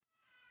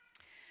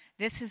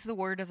This is the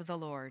word of the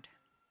Lord.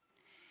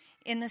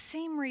 In the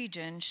same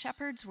region,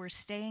 shepherds were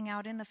staying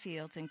out in the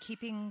fields and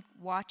keeping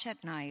watch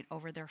at night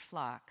over their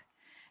flock.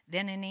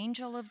 Then an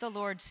angel of the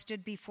Lord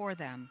stood before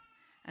them,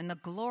 and the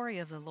glory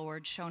of the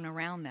Lord shone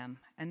around them,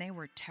 and they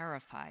were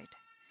terrified.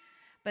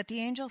 But the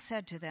angel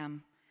said to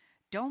them,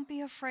 "Don't be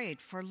afraid,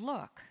 for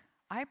look,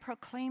 I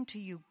proclaim to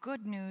you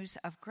good news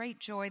of great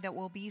joy that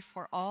will be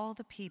for all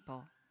the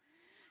people.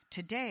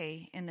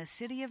 Today, in the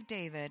city of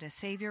David, a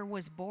Savior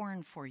was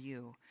born for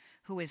you,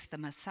 who is the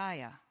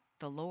Messiah,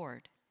 the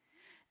Lord.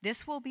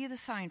 This will be the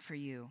sign for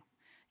you.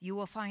 You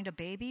will find a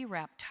baby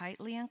wrapped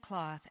tightly in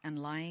cloth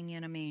and lying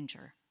in a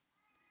manger."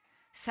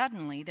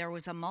 Suddenly there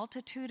was a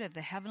multitude of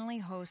the heavenly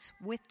hosts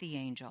with the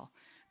angel,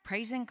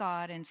 praising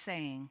God and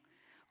saying,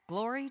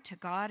 "Glory to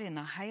God in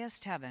the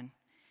highest heaven,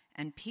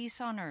 and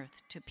peace on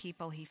earth to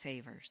people he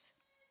favors."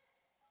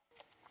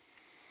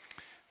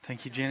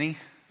 Thank you, Jenny.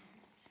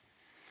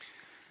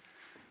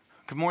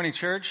 Good morning,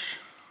 church.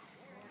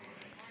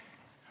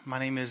 My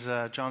name is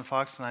John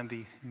Fox, and I'm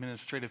the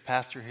administrative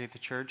pastor here at the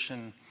church.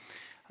 And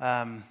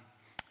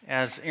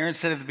as Aaron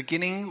said at the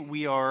beginning,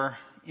 we are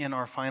in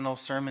our final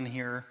sermon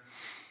here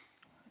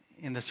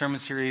in the sermon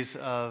series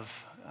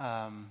of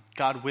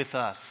God with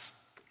Us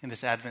in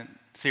this Advent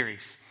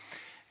series.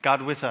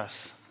 God with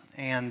Us.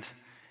 And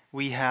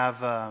we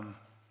have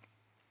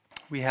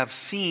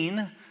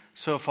seen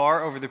so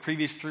far over the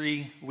previous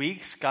 3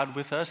 weeks God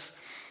with us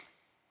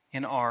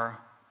in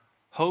our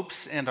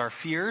hopes and our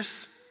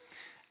fears,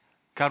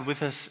 God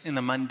with us in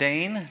the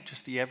mundane,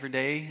 just the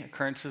everyday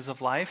occurrences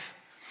of life,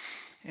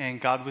 and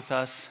God with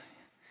us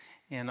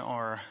in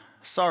our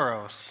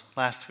sorrows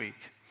last week.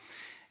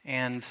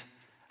 And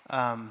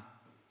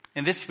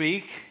this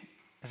week,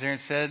 as Aaron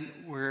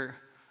said, we're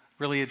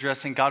really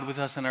addressing God with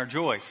us in our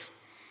joys.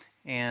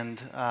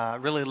 And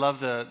really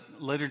love the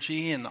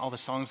liturgy and all the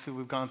songs that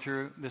we've gone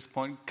through at this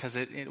point, because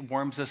it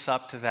warms us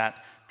up to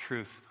that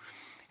truth.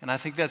 And I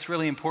think that's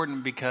really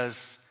important,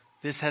 because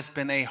this has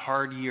been a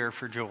hard year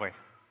for joy.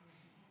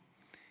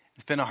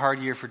 It's been a hard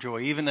year for joy.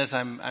 Even as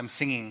I'm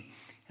singing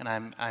and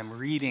I'm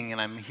reading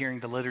and I'm hearing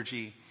the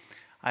liturgy,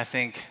 I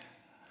think,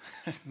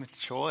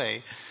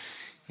 joy,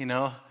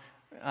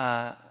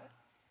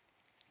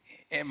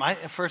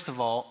 first of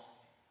all,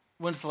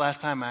 when's the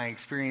last time I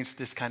experienced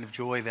this kind of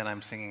joy that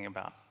I'm singing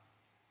about?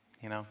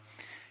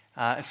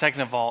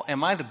 Second of all,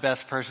 am I the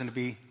best person to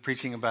be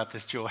preaching about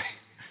this joy?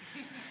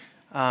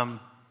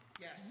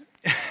 Yes.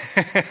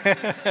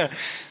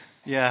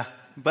 Yeah,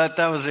 but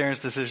that was Aaron's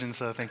decision,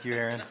 so thank you,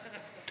 Aaron.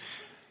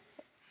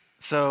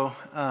 So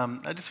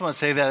I just want to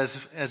say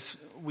that as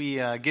we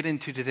get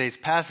into today's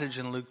passage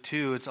in Luke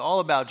 2, it's all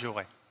about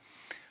joy.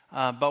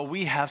 But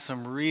we have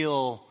some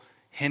real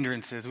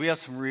hindrances. We have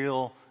some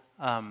real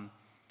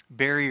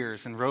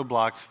barriers and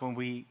roadblocks when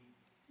we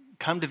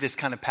come to this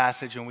kind of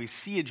passage and we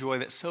see a joy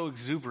that's so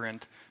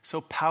exuberant, so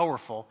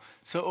powerful,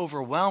 so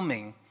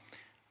overwhelming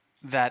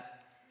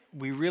that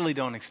we really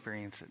don't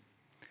experience it.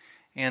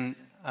 And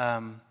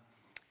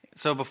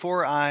so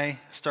before I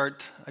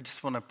start, I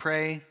just want to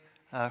pray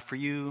for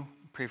you,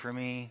 pray for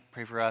me,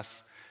 pray for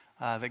us,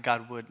 that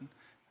God would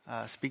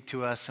speak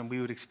to us and we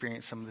would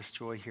experience some of this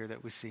joy here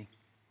that we see.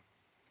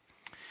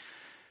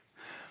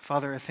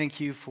 Father, I thank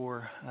you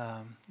for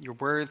your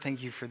word.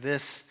 Thank you for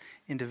this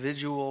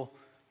individual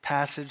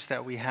passage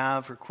that we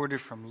have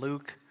recorded from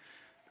Luke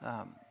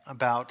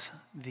about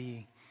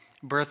the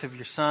birth of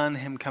your son,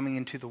 him coming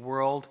into the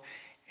world,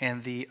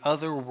 and the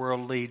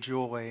otherworldly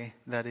joy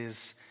that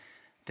is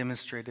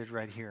demonstrated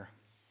right here.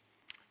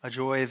 A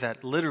joy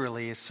that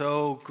literally is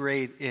so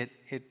great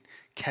it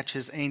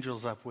catches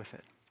angels up with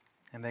it,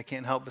 and they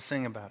can't help but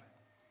sing about it.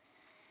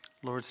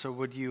 Lord, so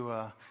would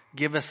you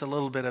give us a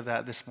little bit of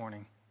that this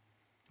morning?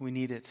 We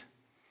need it.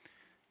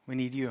 We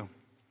need you.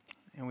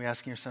 And we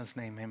ask in your son's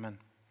name, amen.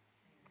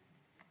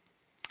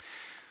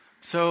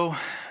 So,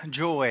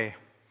 joy.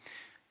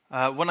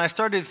 When I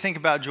started to think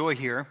about joy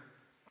here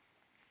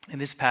in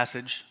this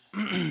passage,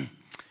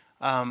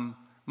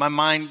 my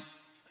mind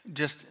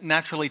just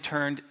naturally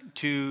turned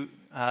to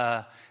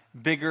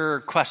bigger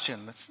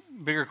questions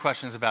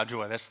about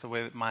joy. That's the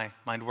way that my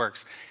mind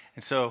works.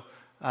 And so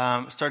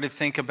started to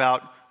think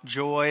about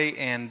joy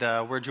and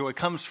where joy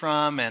comes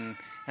from and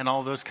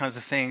all those kinds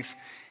of things.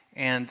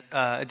 And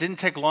it didn't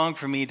take long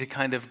for me to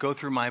kind of go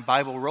through my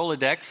Bible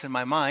Rolodex in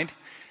my mind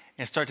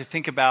and start to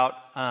think about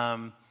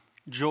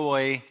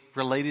joy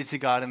related to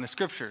God in the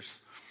Scriptures.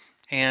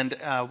 And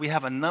we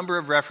have a number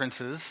of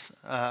references,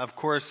 of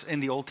course, in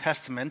the Old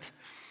Testament,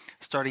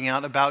 starting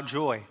out about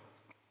joy.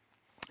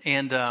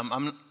 And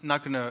I'm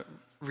not going to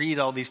read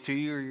all these to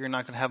you, or you're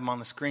not going to have them on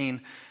the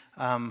screen.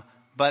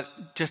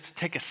 But just to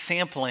take a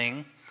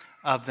sampling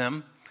of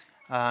them,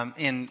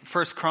 in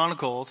 1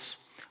 Chronicles,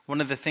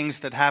 one of the things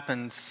that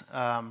happens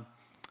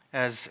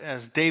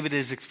as David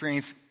is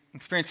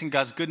experiencing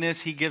God's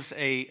goodness, he gives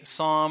a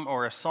psalm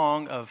or a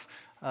song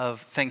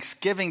of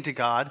thanksgiving to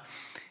God.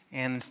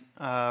 And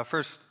 1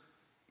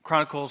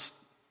 Chronicles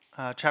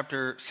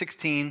chapter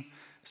 16,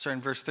 starting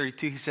in verse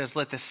 32, he says,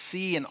 "Let the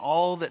sea and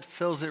all that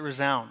fills it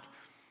resound.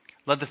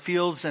 Let the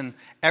fields and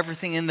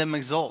everything in them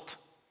exult.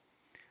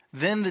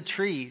 Then the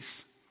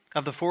trees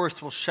of the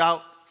forest will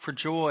shout for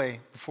joy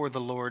before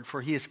the Lord,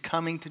 for he is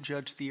coming to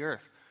judge the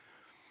earth.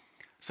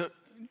 So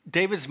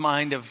David's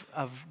mind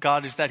of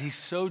God is that he's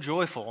so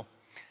joyful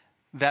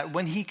that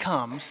when he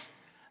comes,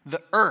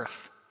 the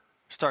earth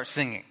starts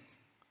singing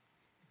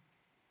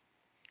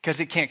because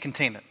it can't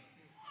contain it.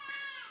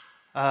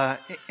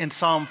 In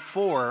Psalm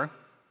 4,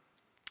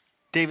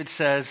 David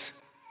says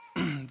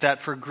that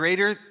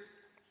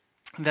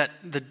that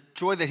the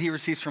joy that he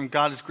receives from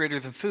God is greater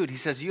than food. He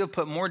says, you have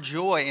put more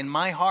joy in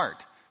my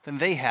heart than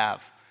they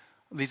have,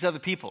 these other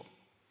people.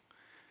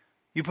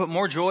 You put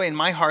more joy in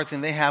my heart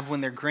than they have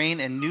when their grain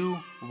and new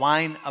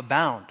wine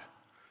abound.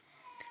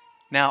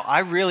 Now, I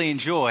really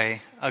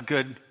enjoy a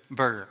good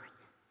burger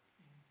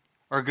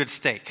or a good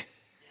steak.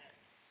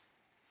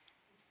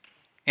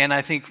 And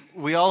I think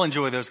we all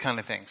enjoy those kind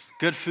of things.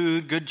 Good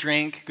food, good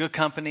drink, good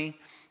company.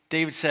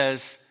 David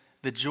says,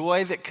 the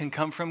joy that can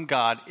come from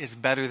God is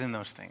better than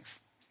those things.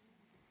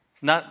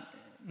 Not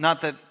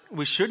that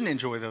we shouldn't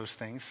enjoy those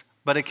things,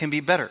 but it can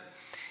be better.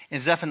 In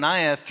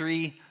Zephaniah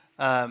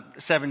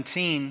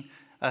 3:17,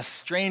 a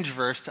strange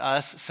verse to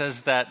us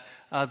says that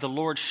the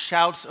Lord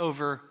shouts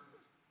over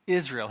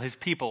Israel, his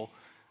people.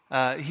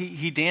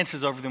 He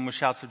dances over them with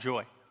shouts of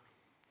joy.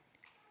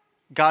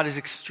 God is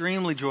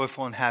extremely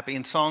joyful and happy.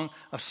 In Song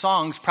of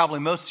Songs, probably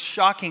most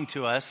shocking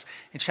to us,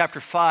 in chapter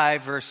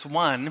 5, verse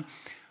 1,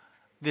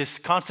 this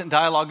constant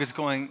dialogue is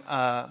going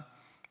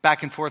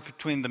back and forth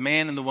between the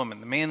man and the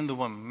woman, the man and the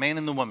woman, man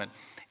and the woman.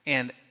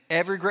 And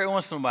every great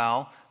once in a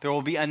while, there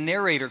will be a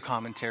narrator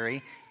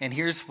commentary. And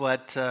here's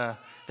what the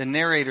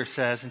narrator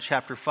says in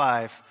chapter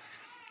 5,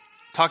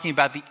 talking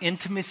about the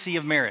intimacy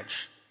of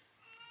marriage.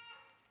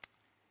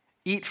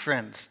 Eat,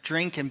 friends,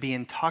 drink, and be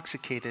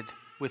intoxicated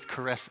with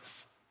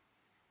caresses.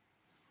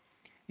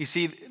 You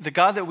see, the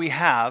God that we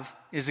have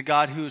is a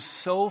God who is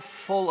so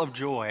full of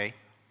joy,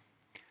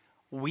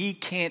 we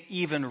can't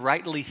even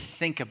rightly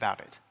think about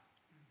it.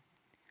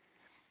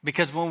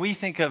 Because when we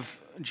think of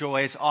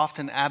joy, it's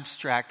often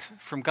abstract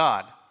from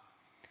God.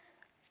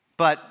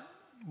 But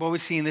what we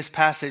see in this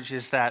passage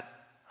is that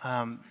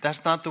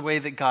that's not the way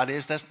that God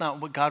is. That's not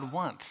what God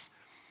wants.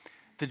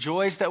 The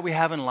joys that we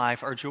have in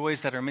life are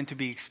joys that are meant to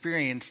be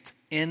experienced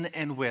in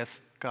and with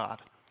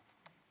God.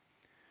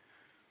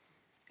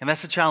 And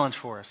that's a challenge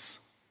for us.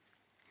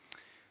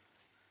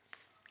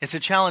 It's a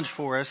challenge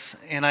for us,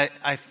 and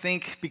I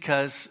think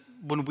because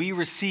when we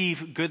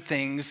receive good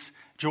things,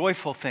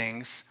 joyful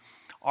things,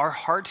 our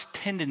heart's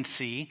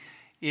tendency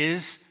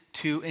is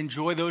to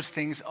enjoy those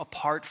things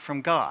apart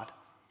from God.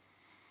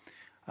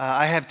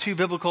 I have two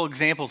biblical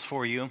examples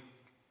for you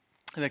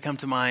that come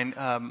to mind.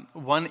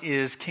 One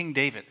is King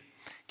David.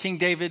 King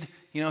David,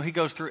 he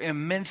goes through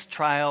immense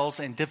trials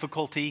and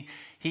difficulty.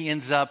 He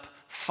ends up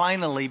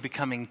finally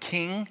becoming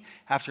king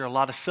after a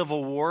lot of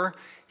civil war.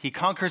 He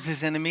conquers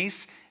his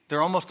enemies.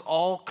 They're almost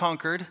all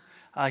conquered.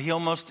 He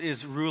almost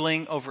is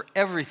ruling over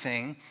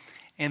everything.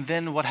 And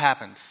then what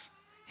happens?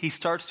 He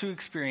starts to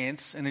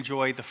experience and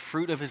enjoy the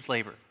fruit of his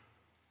labor.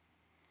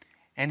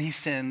 And he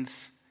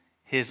sends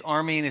his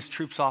army and his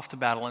troops off to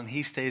battle, and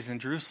he stays in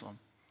Jerusalem.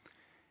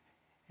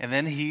 And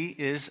then he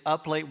is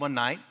up late one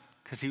night,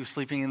 because he was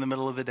sleeping in the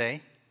middle of the day,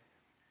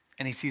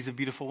 and he sees a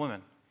beautiful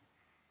woman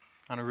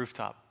on a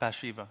rooftop,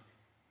 Bathsheba.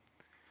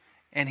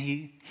 And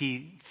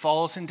he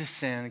falls into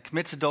sin,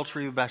 commits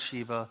adultery with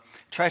Bathsheba,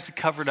 tries to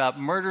cover it up,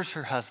 murders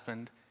her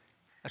husband.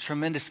 A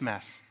tremendous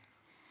mess.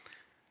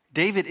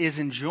 David is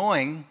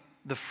enjoying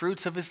the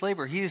fruits of his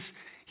labor. He's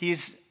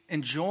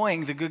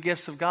enjoying the good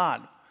gifts of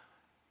God.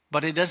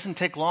 But it doesn't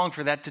take long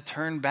for that to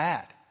turn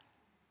bad.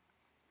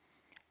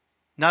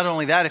 Not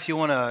only that, if you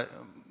want a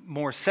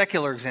more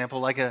secular example,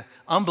 like an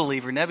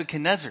unbeliever,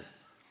 Nebuchadnezzar,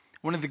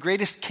 one of the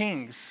greatest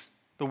kings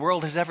the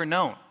world has ever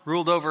known,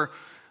 ruled over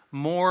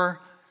more,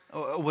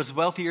 was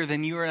wealthier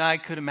than you and I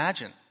could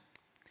imagine.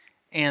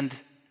 And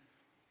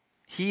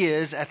he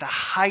is at the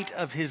height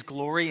of his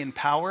glory and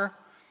power.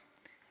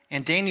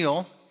 And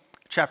Daniel,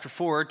 chapter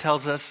 4,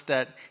 tells us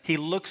that he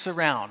looks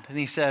around and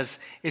he says,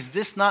 "Is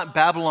this not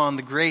Babylon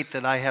the Great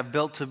that I have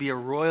built to be a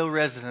royal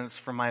residence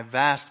for my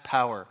vast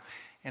power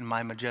and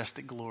my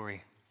majestic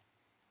glory?"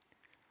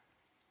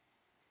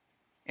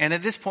 And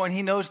at this point,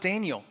 he knows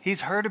Daniel.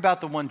 He's heard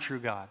about the one true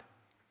God.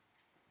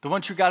 The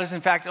one true God has,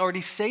 in fact,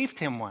 already saved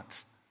him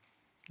once,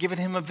 given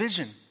him a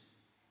vision.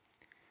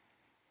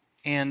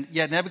 And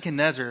yet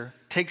Nebuchadnezzar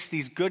takes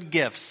these good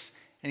gifts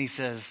and he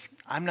says,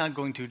 I'm not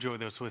going to enjoy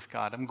those with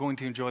God. I'm going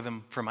to enjoy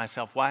them for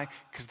myself. Why?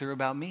 Because they're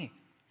about me.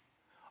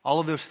 All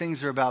of those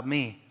things are about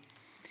me.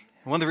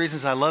 And one of the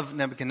reasons I love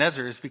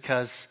Nebuchadnezzar is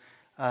because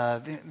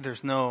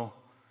there's no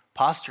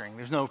posturing.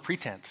 There's no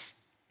pretense.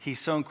 He's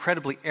so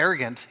incredibly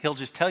arrogant, he'll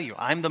just tell you,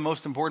 I'm the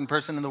most important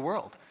person in the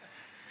world.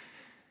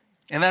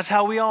 And that's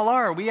how we all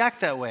are. We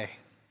act that way.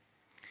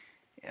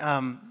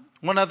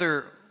 One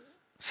other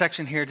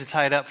section here to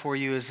tie it up for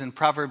you is in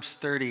Proverbs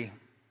 30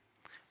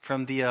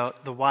 from the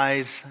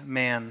wise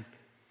man.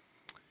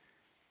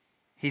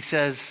 He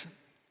says,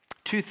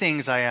 2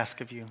 things I ask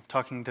of you,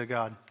 talking to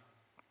God.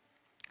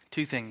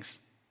 Two things.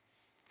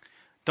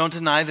 Don't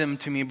deny them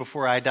to me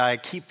before I die.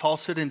 Keep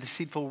falsehood and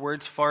deceitful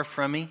words far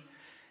from me.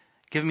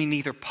 Give me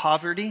neither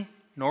poverty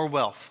nor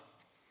wealth.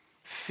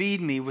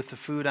 Feed me with the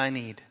food I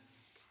need.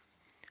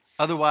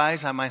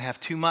 Otherwise, I might have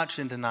too much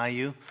and deny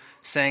you,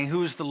 saying,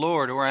 who is the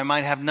Lord? Or I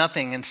might have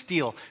nothing and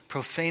steal,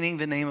 profaning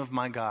the name of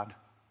my God.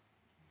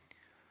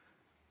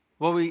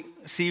 What we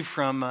see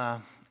from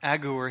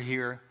Agur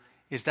here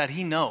is that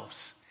he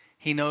knows.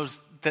 He knows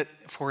that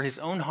for his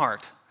own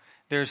heart,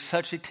 there's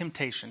such a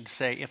temptation to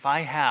say, if I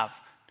have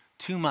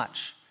too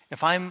much,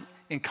 if I'm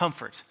in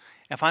comfort,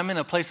 if I'm in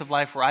a place of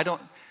life where I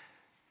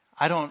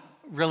don't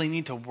really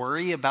need to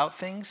worry about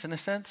things in a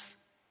sense,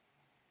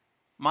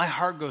 my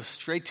heart goes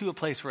straight to a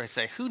place where I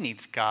say, who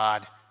needs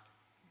God?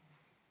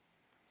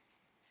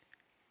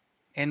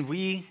 And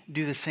we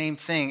do the same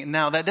thing.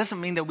 Now, that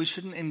doesn't mean that we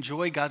shouldn't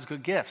enjoy God's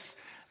good gifts.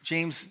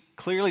 James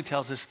clearly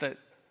tells us that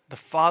the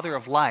Father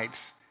of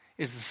lights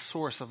is the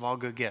source of all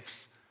good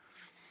gifts.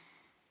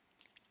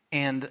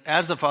 And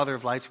as the Father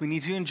of lights, we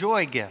need to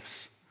enjoy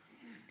gifts.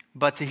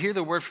 But to hear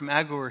the word from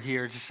Agur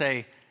here to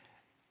say,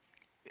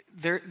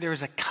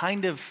 there's a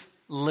kind of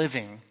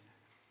living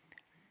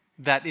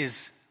that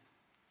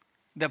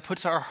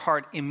puts our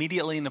heart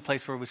immediately in a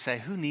place where we say,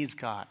 who needs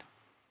God?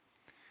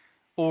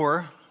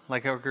 Or,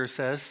 like Agur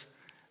says,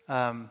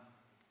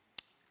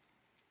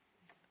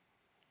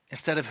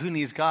 instead of who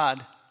needs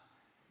God,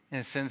 in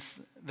a sense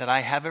that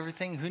I have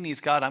everything, who needs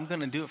God? I'm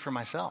going to do it for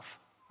myself.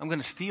 I'm going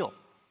to steal.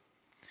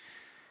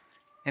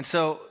 And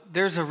so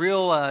there's a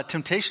real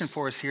temptation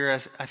for us here,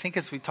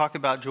 as we talk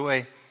about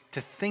joy,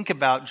 to think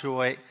about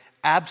joy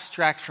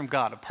abstract from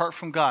God, apart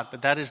from God.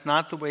 But that is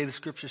not the way the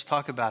scriptures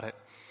talk about it.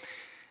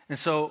 And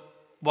so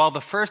while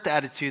the first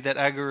attitude that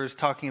Agur is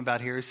talking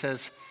about here, he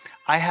says,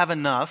 I have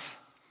enough,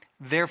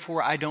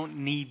 therefore I don't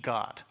need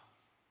God.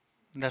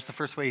 And that's the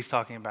first way he's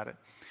talking about it.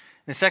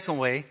 The second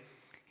way,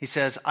 he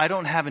says, I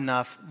don't have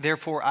enough,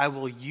 therefore I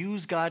will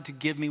use God to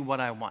give me what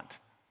I want.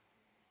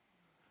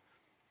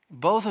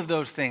 Both of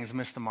those things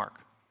miss the mark.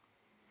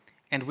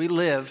 And we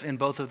live in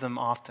both of them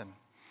often.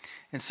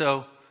 And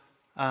so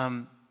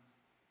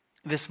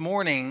this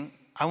morning,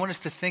 I want us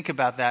to think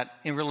about that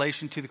in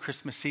relation to the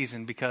Christmas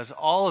season, because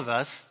all of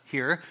us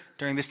here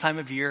during this time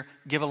of year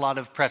give a lot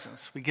of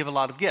presents. We give a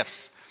lot of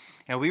gifts,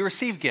 and we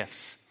receive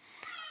gifts.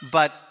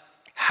 But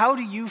how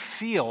do you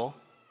feel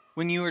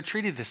when you are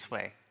treated this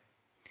way?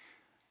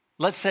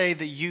 Let's say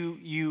that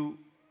you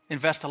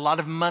invest a lot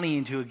of money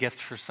into a gift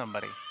for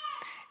somebody,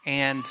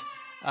 and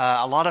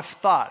a lot of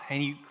thought,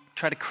 and you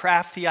try to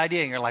craft the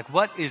idea, and you're like,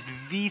 what is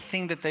the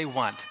thing that they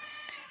want?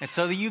 And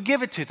so that you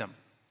give it to them.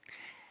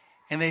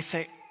 And they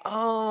say,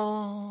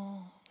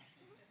 oh,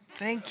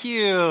 thank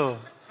you.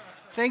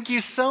 Thank you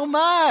so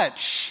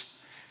much.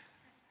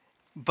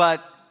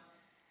 But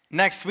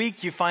next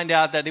week you find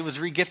out that it was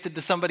regifted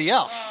to somebody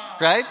else,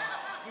 right?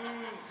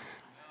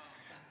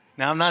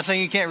 Now, I'm not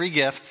saying you can't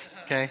regift,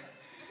 okay?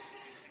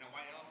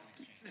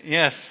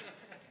 Yes.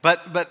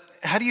 But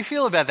how do you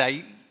feel about that?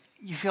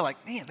 You feel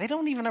like, man, they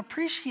don't even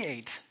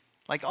appreciate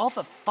like all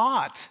the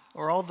thought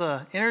or all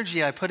the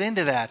energy I put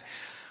into that.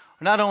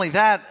 Not only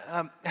that,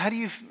 how do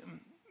you,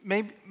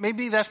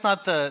 maybe that's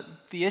not the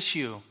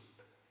issue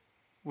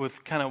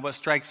with kind of what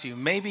strikes you.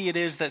 Maybe it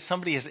is that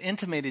somebody has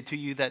intimated to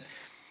you that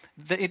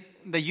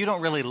you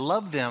don't really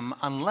love them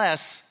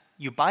unless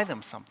you buy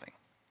them something.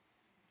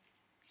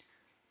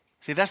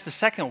 See, that's the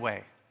second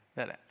way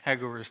that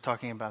Agur is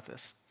talking about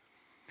this.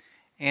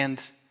 And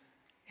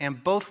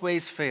both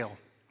ways fail.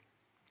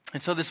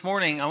 And so this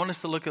morning, I want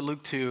us to look at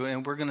Luke 2,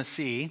 and we're going to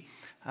see,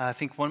 I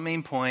think, one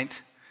main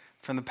point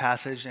from the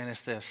passage, and it's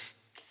this: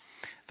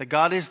 that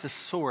God is the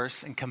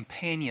source and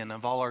companion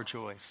of all our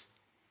joys.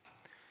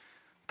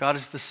 God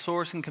is the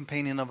source and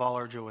companion of all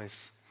our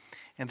joys.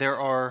 And there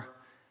are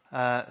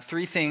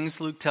three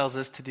things Luke tells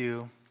us to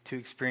do to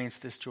experience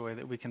this joy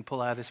that we can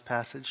pull out of this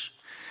passage.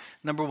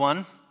 Number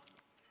one,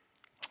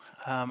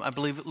 I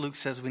believe Luke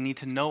says we need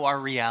to know our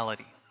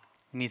reality.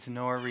 We need to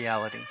know our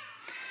reality.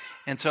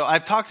 And so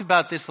I've talked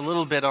about this a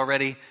little bit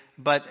already,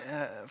 but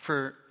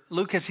for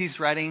Luke, as he's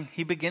writing,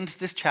 he begins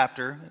this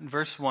chapter in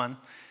verse 1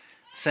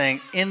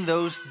 saying, in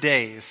those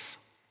days.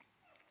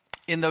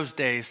 In those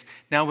days.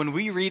 Now, when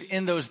we read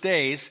in those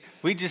days,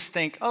 we just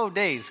think, oh,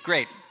 days,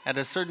 great, at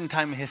a certain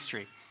time in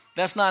history.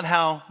 That's not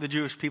how the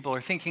Jewish people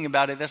are thinking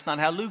about it. That's not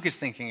how Luke is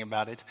thinking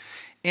about it.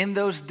 In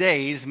those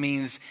days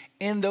means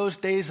in those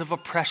days of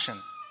oppression,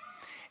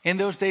 in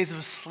those days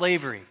of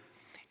slavery,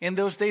 in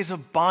those days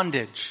of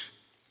bondage.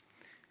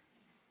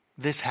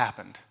 This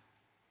happened.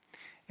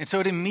 And so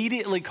it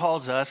immediately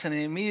calls us, and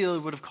it immediately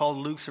would have called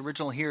Luke's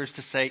original hearers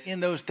to say, in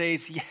those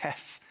days,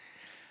 yes,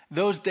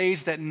 those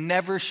days that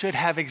never should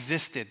have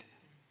existed,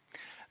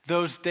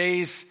 those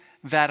days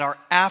that are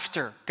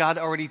after God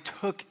already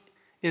took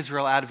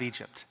Israel out of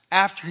Egypt,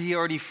 after he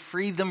already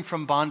freed them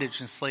from bondage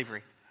and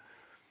slavery.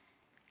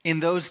 In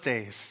those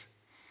days.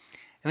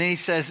 And then he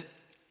says,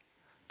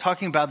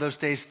 talking about those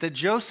days, that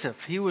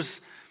Joseph, he was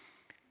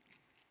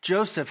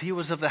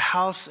of the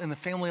house and the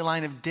family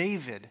line of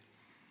David.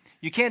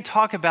 You can't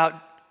talk about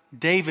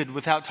David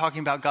without talking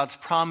about God's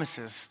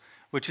promises,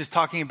 which is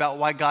talking about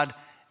why God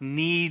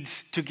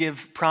needs to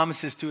give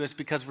promises to us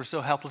because we're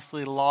so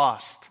helplessly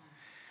lost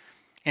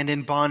and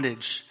in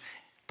bondage.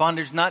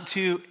 Bondage not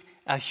to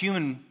a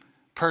human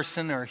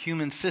person or a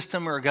human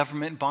system or a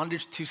government,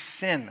 bondage to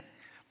sin,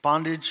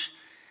 bondage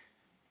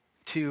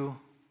to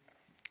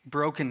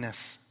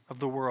brokenness of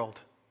the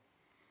world.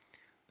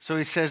 So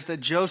he says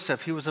that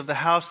Joseph, he was of the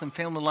house and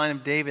family line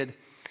of David.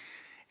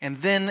 And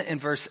then in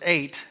verse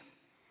 8,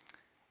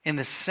 in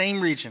the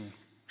same region,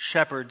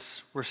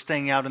 shepherds were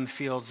staying out in the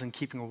fields and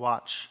keeping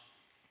watch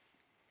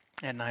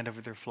at night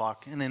over their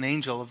flock. And an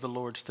angel of the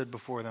Lord stood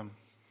before them.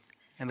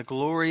 And the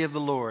glory of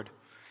the Lord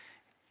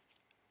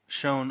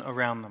shone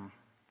around them,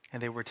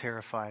 and they were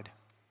terrified.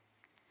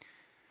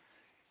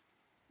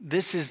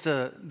 This is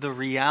the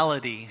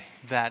reality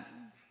that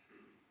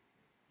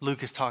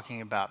Luke is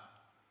talking about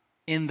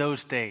in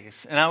those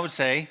days. And I would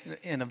say,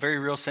 in a very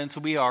real sense,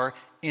 we are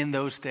in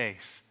those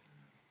days.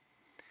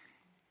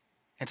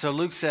 And so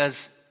Luke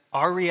says,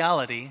 our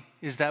reality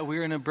is that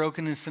we're in a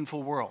broken and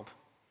sinful world.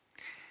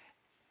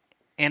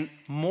 And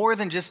more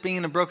than just being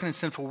in a broken and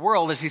sinful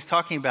world, as he's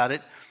talking about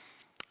it,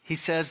 he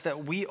says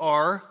that we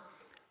are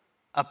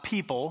a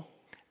people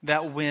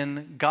that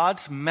when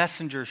God's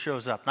messenger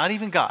shows up, not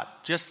even God,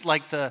 just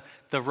like the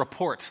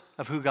report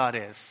of who God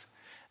is,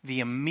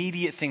 the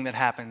immediate thing that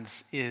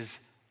happens is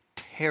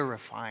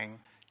terrifying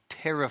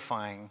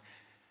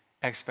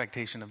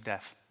expectation of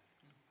death.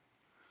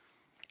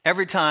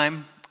 Every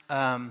time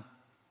in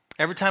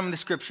the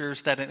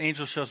scriptures that an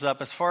angel shows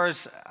up, as far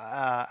as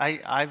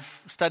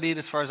I've studied,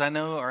 as far as I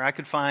know or I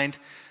could find,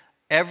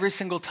 every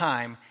single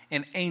time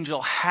an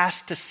angel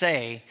has to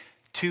say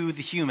to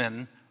the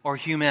human or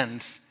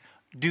humans,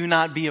 do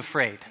not be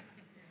afraid.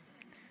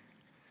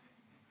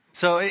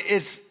 So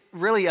it's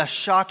really a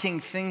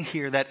shocking thing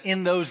here that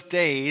in those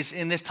days,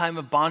 in this time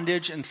of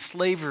bondage and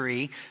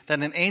slavery,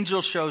 that an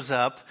angel shows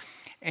up,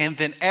 and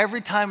then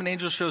every time an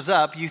angel shows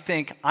up, you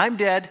think, I'm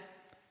dead,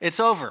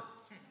 it's over.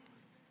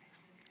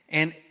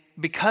 And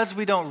because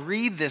we don't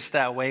read this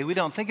that way, we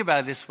don't think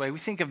about it this way, we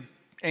think of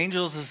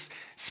angels as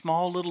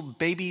small little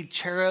baby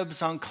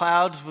cherubs on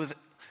clouds with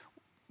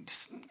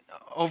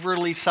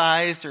overly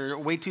sized or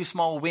way too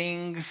small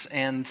wings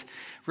and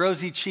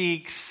rosy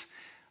cheeks.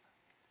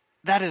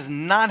 That is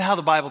not how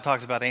the Bible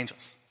talks about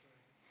angels.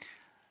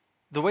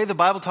 The way the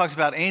Bible talks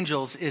about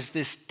angels is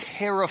this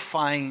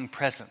terrifying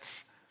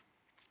presence.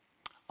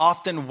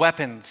 Often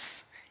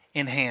weapons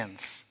in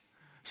hands,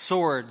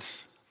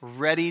 swords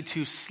ready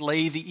to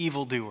slay the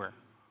evildoer.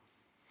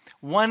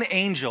 One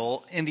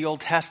angel in the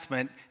Old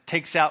Testament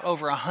takes out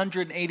over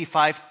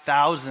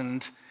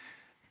 185,000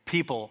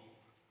 people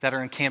that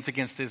are encamped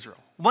against Israel.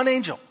 One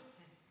angel.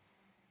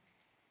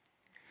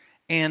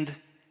 And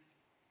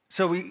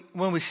so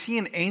when we see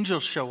an angel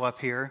show up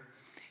here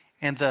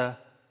and the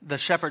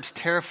shepherds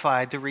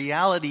terrified, the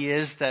reality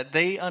is that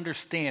they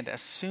understand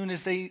as soon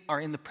as they are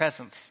in the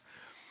presence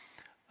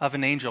of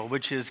an angel,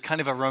 which is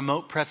kind of a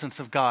remote presence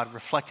of God,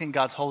 reflecting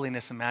God's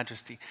holiness and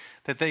majesty,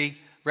 that they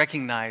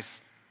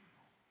recognize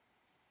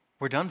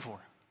we're done for.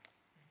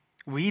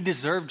 We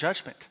deserve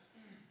judgment.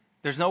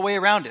 There's no way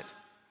around it.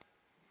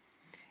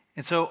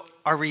 And so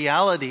our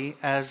reality,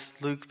 as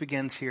Luke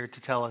begins here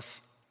to tell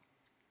us,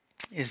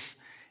 is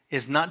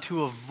not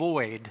to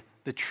avoid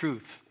the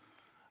truth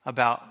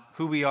about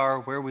who we are,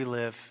 where we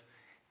live,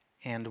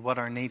 and what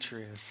our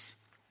nature is.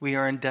 We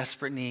are in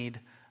desperate need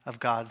of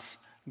God's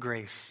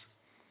grace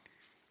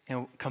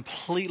and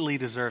completely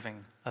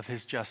deserving of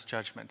his just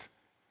judgment.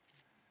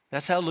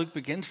 That's how Luke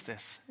begins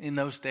this in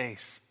those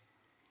days.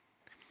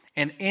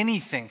 And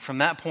anything from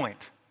that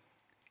point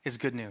is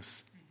good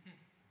news.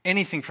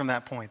 Anything from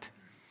that point.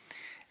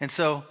 And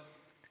so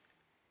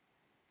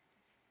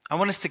I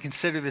want us to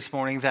consider this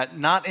morning that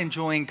not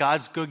enjoying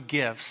God's good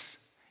gifts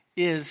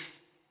is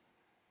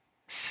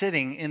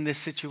sitting in this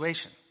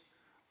situation.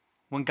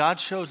 When God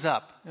shows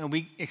up and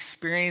we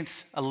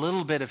experience a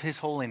little bit of his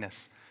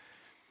holiness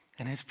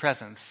and his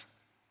presence,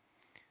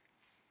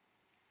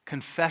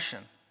 confession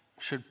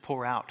should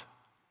pour out.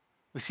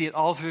 We see it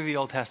all through the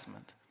Old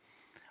Testament.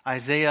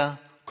 Isaiah,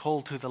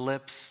 cold to the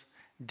lips.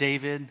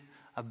 David,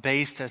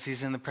 abased as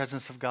he's in the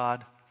presence of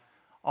God.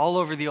 All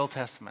over the Old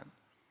Testament.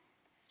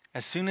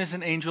 As soon as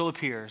an angel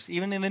appears,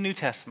 even in the New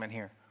Testament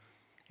here,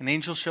 an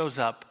angel shows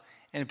up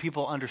and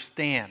people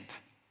understand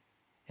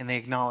and they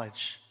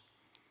acknowledge,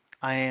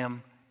 I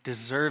am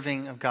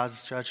deserving of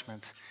God's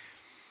judgment.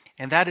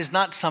 And that is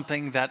not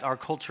something that our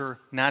culture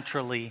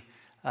naturally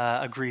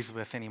agrees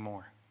with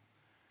anymore.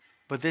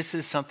 But this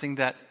is something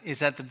that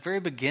is at the very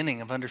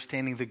beginning of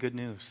understanding the good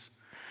news.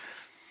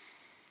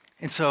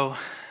 And so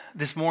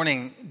this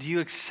morning, do you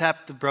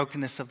accept the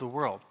brokenness of the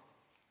world?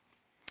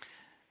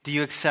 Do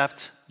you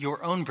accept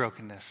your own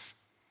brokenness?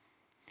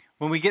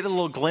 When we get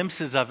little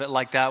glimpses of it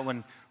like that,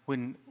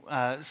 when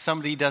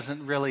somebody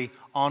doesn't really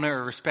honor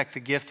or respect the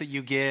gift that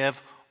you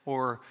give,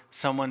 or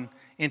someone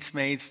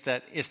intimates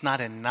that it's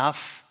not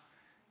enough,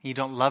 you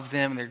don't love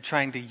them, and they're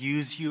trying to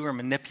use you or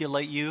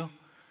manipulate you,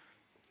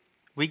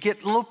 we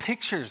get little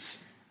pictures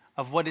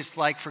of what it's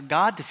like for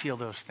God to feel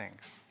those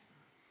things.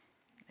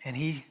 And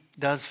he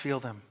does feel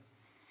them.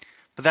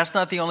 But that's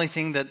not the only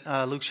thing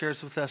that Luke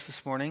shares with us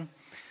this morning.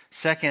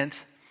 Second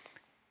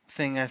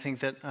thing I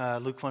think that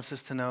Luke wants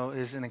us to know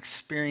is an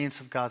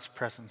experience of God's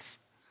presence.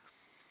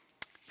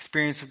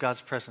 Experience of God's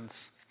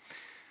presence.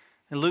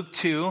 In Luke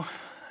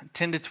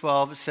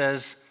 2:10-12, it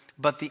says,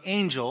 "But the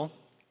angel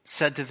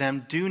said to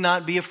them, 'Do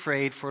not be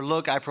afraid, for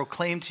look, I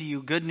proclaim to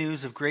you good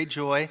news of great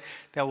joy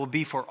that will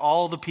be for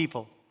all the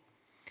people.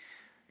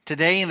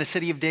 Today in the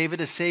city of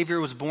David a Savior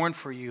was born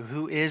for you,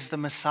 who is the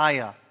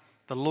Messiah,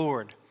 the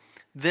Lord.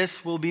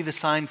 This will be the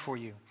sign for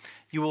you.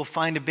 You will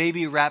find a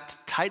baby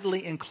wrapped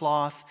tightly in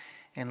cloth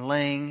and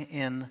laying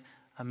in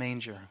a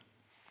manger.'"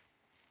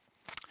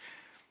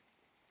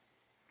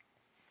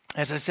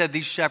 As I said,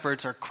 these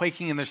shepherds are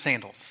quaking in their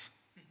sandals.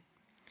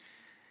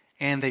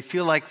 And they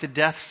feel like the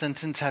death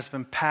sentence has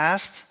been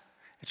passed.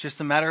 It's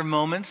just a matter of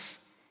moments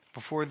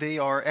before they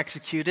are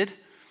executed.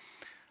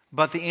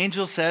 But the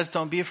angel says,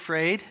 don't be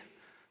afraid.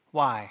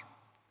 Why?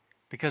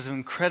 Because of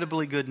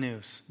incredibly good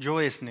news,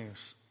 joyous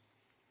news.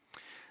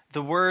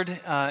 The word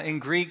in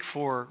Greek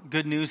for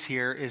good news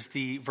here is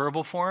the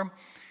verbal form.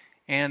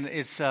 And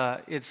it's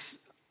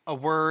a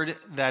word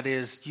that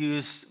is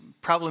used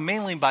probably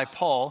mainly by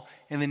Paul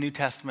in the New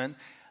Testament.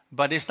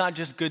 But it's not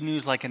just good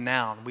news like a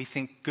noun. We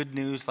think good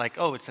news like,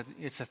 oh, it's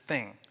a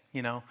thing,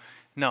 you know.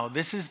 No,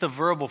 this is the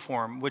verbal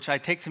form, which I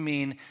take to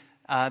mean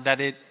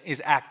that it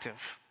is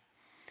active.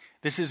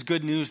 This is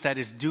good news that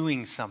is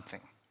doing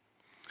something.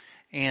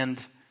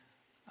 And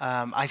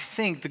I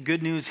think the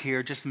good news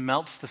here just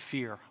melts the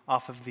fear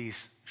off of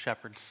these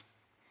shepherds.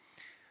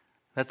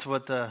 That's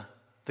what the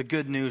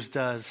good news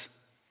does.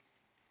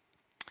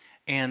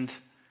 And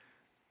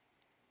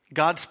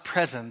God's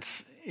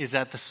presence is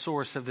at the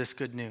source of this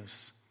good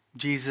news.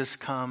 Jesus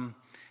come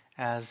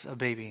as a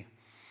baby.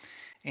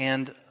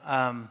 And,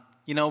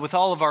 with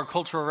all of our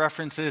cultural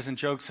references and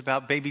jokes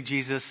about baby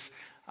Jesus,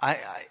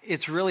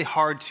 it's really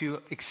hard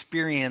to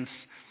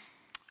experience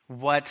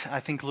what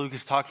I think Luke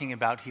is talking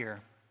about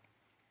here.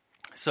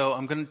 So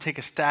I'm going to take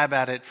a stab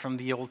at it from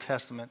the Old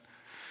Testament.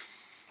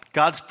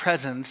 God's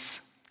presence,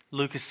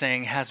 Luke is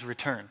saying, has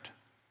returned.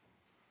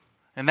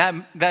 And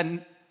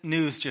that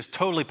news just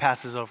totally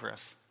passes over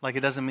us, like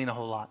it doesn't mean a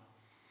whole lot.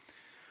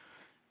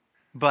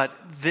 But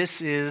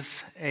this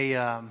is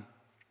a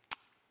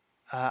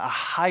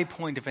high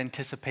point of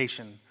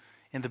anticipation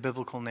in the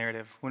biblical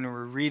narrative. When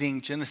we're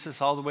reading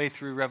Genesis all the way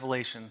through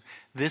Revelation,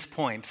 this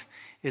point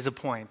is a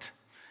point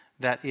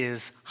that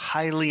is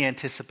highly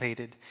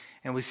anticipated.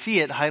 And we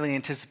see it highly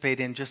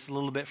anticipated in just a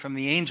little bit from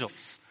the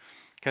angels.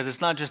 Because it's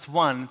not just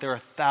one, there are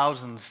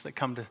thousands that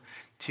come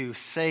to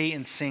say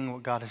and sing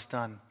what God has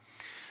done.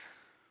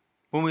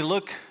 When we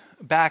look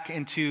back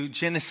into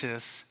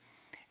Genesis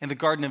in the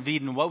Garden of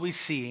Eden, what we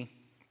see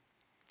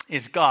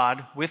is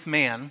God with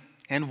man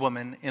and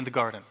woman in the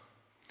garden.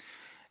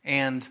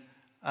 And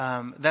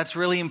that's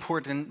really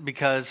important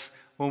because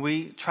when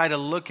we try to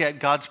look at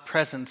God's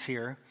presence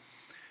here,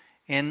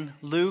 in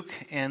Luke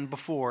and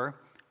before,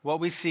 what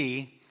we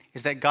see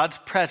is that God's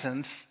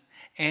presence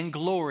and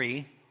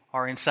glory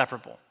are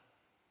inseparable.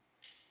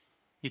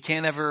 You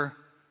can't ever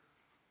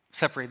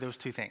separate those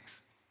two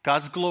things.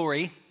 God's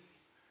glory,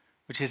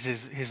 which is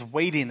his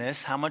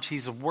weightiness, how much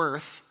he's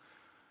worth,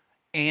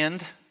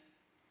 and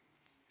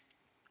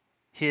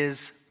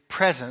his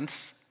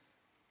presence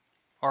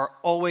are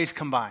always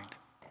combined.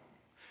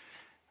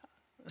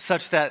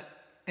 Such that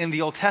in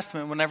the Old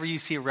Testament, whenever you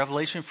see a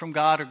revelation from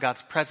God or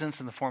God's presence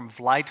in the form of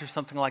light or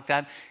something like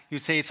that, you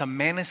would say it's a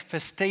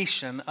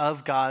manifestation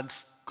of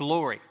God's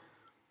glory.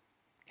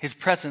 His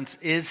presence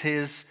is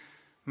his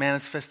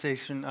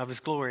manifestation of his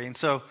glory. And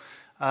so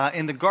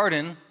in the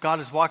garden, God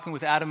is walking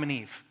with Adam and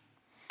Eve.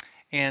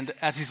 And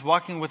as he's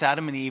walking with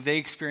Adam and Eve, they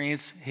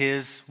experience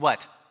his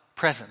what?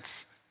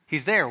 Presence.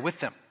 He's there with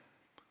them.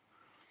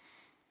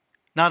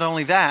 Not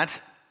only that,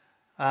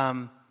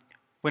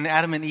 when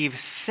Adam and Eve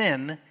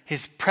sin,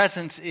 his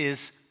presence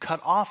is cut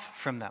off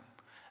from them.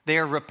 They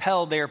are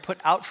repelled, they are put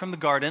out from the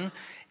garden,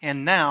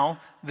 and now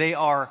they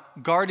are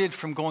guarded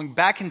from going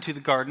back into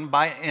the garden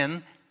by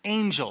an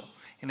angel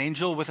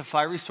with a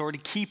fiery sword to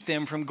keep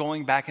them from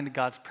going back into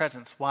God's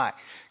presence. Why?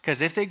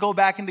 Because if they go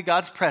back into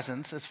God's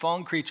presence as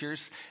fallen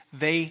creatures,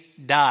 they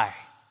die.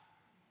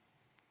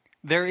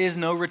 There is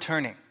no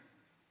returning.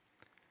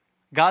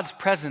 God's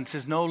presence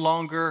is no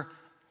longer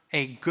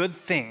a good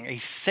thing, a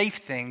safe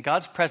thing.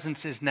 God's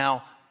presence is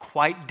now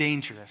quite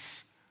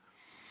dangerous.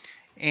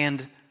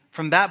 And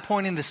from that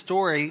point in the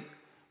story,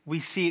 we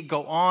see it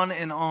go on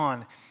and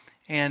on.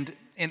 And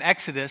in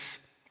Exodus,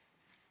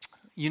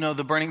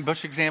 the burning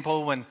bush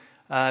example, when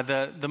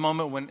the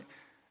moment when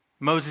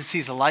Moses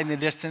sees a light in the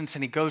distance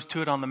and he goes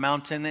to it on the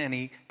mountain and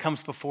he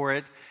comes before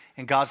it,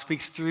 and God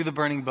speaks through the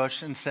burning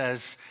bush and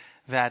says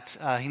that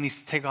he needs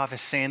to take off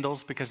his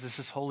sandals because this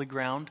is holy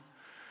ground.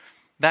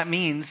 That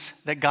means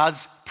that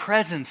God's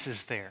presence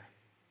is there.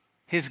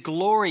 His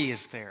glory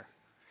is there.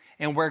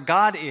 And where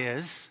God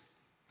is,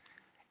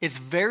 it's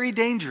very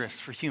dangerous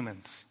for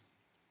humans.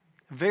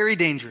 Very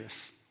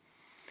dangerous.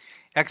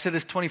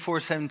 Exodus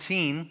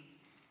 24:17,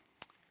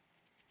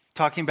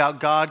 talking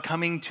about God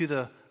coming to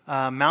the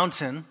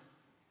mountain,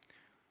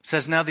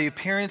 says, "Now the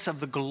appearance of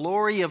the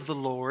glory of the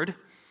Lord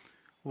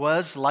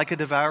was like a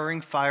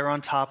devouring fire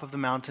on top of the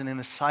mountain in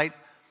the sight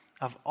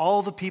of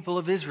all the people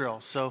of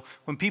Israel." So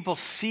when people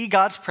see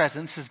God's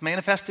presence, His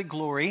manifested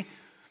glory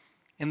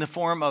in the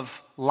form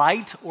of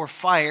light or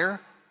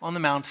fire on the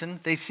mountain,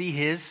 they see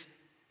His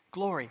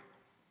glory.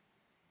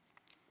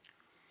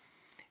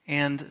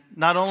 And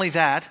not only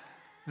that,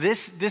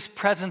 this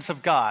presence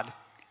of God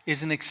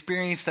is an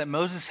experience that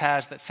Moses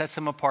has that sets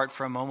him apart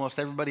from almost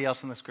everybody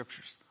else in the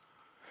Scriptures.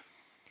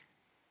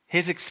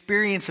 His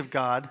experience of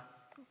God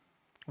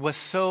was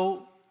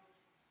so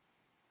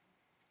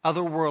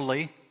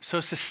otherworldly, so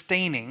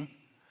sustaining,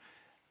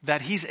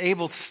 that he's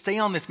able to stay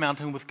on this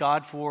mountain with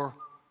God for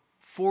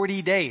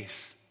 40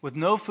 days with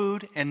no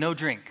food and no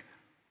drink.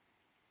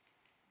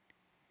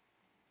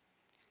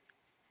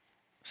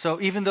 So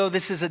even though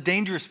this is a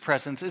dangerous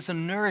presence, it's a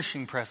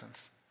nourishing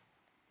presence.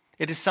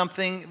 It is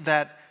something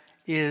that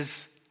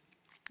is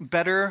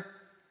better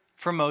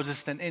for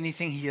Moses than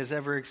anything he has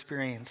ever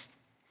experienced.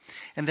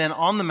 And then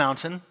on the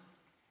mountain,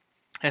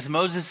 as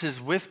Moses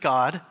is with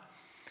God,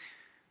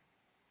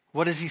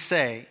 what does he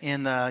say?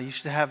 You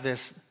should have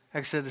this,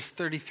 Exodus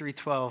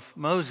 33:12.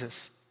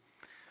 Moses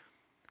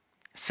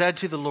said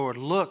to the Lord,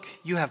 "Look,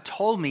 you have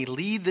told me,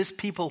 lead this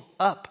people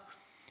up,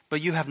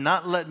 but you have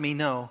not let me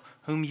know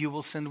whom you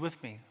will send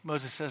with me."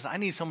 Moses says, I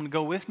need someone to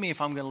go with me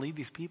if I'm going to lead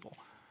these people.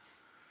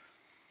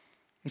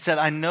 He said,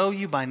 "I know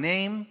you by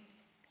name,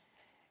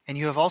 and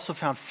you have also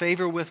found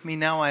favor with me.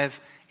 Now I have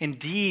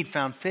indeed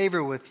found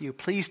favor with you.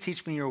 Please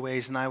teach me your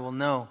ways, and I will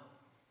know.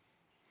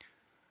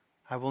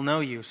 I will know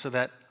you, so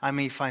that I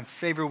may find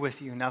favor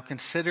with you. Now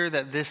consider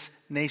that this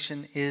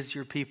nation is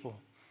your people."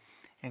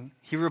 And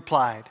he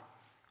replied,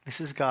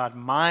 this is God,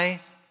 my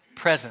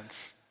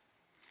presence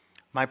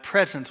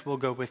will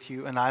go with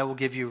you, and I will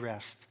give you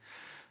rest."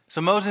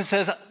 So Moses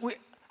says,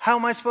 how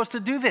am I supposed to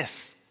do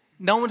this?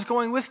 No one's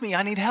going with me.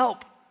 I need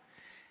help.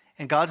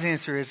 And God's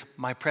answer is,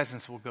 my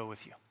presence will go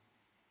with you.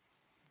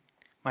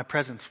 My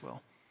presence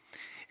will.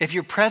 If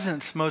your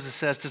presence, Moses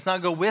says, does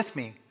not go with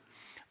me,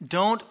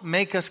 don't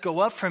make us go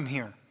up from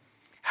here.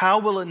 How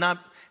will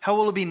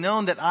it be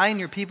known that I and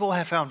your people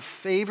have found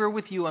favor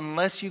with you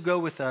unless you go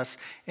with us,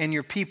 and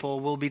your people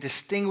will be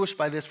distinguished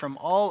by this from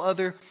all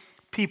other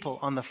people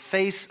on the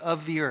face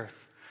of the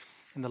earth?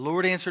 And the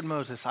Lord answered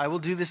Moses, "I will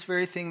do this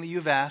very thing that you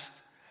have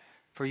asked,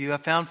 for you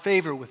have found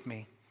favor with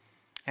me,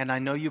 and I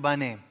know you by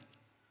name."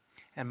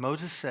 And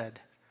Moses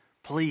said,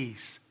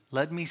 "Please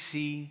let me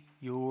see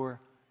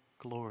your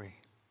glory."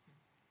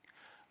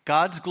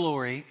 God's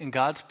glory and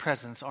God's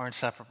presence are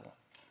inseparable.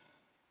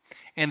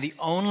 And the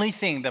only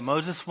thing that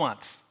Moses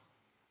wants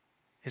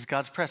is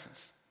God's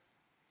presence.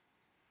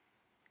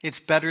 It's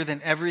better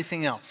than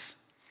everything else.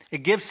 It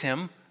gives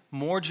him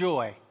more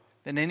joy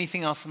than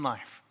anything else in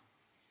life.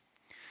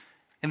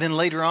 And then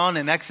later on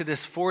in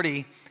Exodus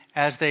 40,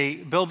 as they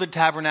build the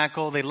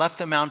tabernacle, they left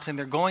the mountain,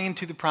 they're going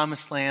into the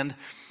promised land.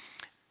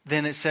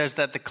 Then it says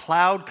that the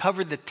cloud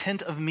covered the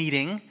tent of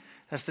meeting,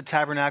 that's the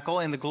tabernacle,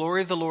 and the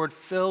glory of the Lord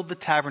filled the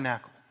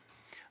tabernacle.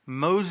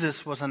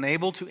 Moses was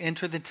unable to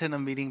enter the tent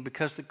of meeting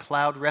because the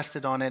cloud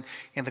rested on it,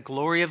 and the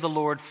glory of the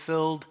Lord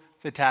filled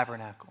the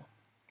tabernacle.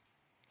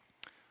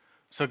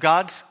 So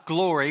God's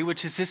glory,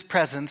 which is His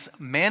presence,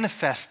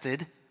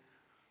 manifested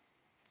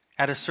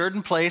at a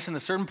certain place and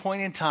a certain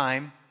point in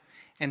time,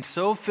 and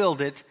so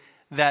filled it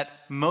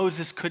that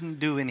Moses couldn't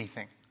do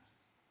anything.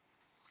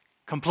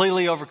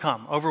 Completely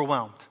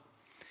overwhelmed.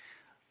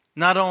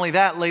 Not only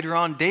that, later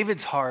on,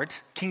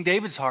 King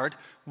David's heart,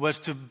 was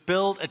to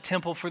build a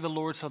temple for the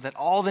Lord so that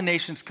all the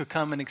nations could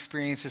come and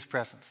experience His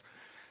presence.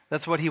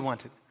 That's what he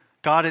wanted.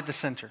 God at the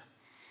center.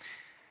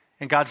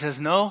 And God says,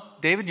 "No,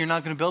 David, you're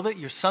not going to build it.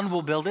 Your son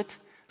will build it."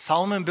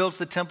 Solomon builds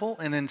the temple,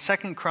 and in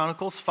 2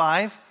 Chronicles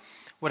 5,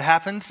 what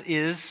happens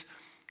is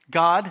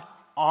God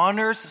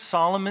honors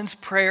Solomon's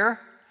prayer.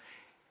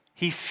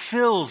 He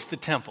fills the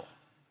temple.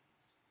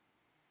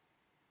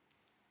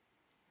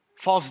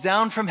 Falls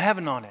down from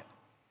heaven on it.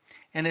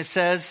 And it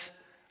says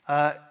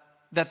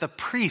that the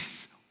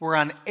priests were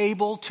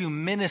unable to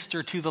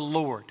minister to the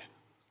Lord.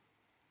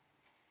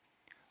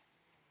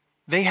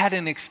 They had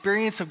an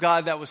experience of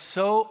God that was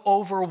so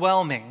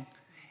overwhelming,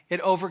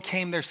 it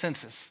overcame their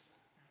senses.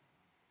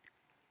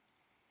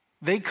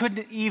 They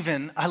couldn't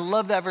even, I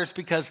love that verse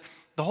because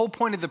the whole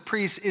point of the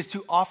priest is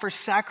to offer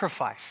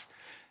sacrifice,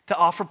 to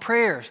offer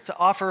prayers, to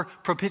offer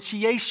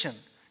propitiation,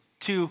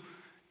 to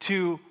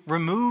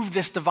remove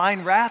this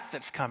divine wrath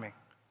that's coming.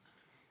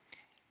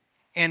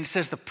 And it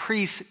says the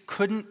priests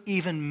couldn't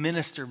even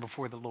minister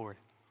before the Lord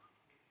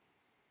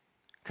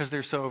because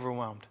they're so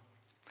overwhelmed.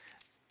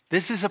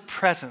 This is a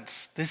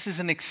presence. This is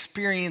an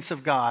experience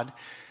of God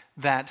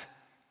that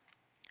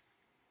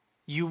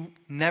you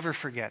never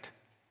forget.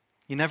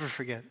 You never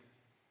forget.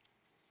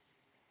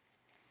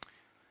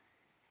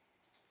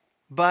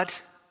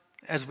 But,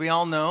 as we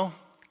all know,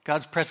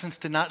 God's presence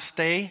did not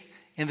stay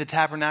in the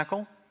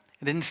tabernacle.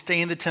 It didn't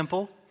stay in the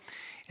temple.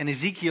 And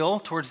Ezekiel,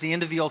 towards the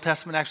end of the Old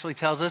Testament, actually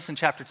tells us in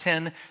chapter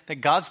 10 that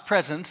God's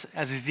presence,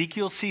 as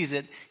Ezekiel sees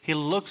it, he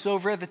looks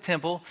over at the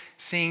temple,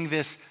 seeing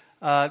this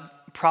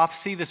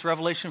prophecy, this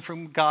revelation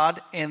from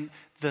God, and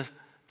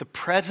the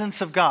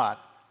presence of God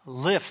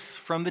lifts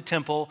from the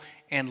temple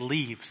and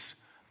leaves,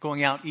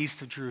 going out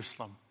east of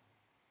Jerusalem.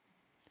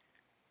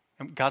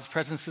 And God's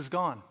presence is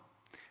gone.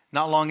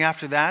 Not long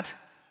after that,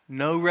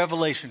 no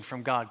revelation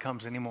from God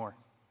comes anymore.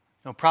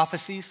 No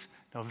prophecies,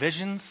 no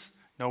visions,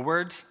 no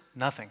words,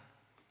 nothing.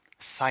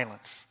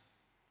 Silence.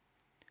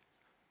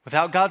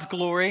 Without God's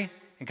glory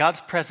and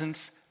God's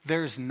presence,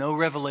 there is no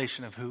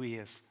revelation of who he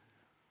is.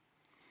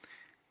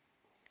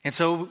 And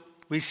so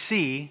we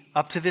see,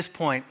 up to this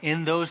point,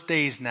 in those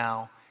days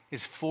now,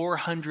 is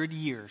 400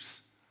 years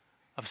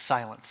of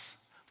silence.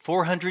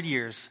 400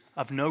 years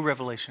of no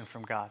revelation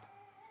from God.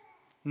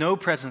 No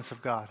presence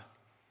of God.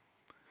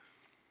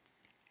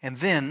 And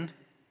then,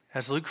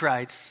 as Luke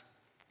writes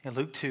in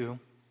Luke 2,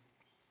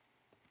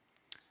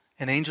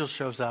 an angel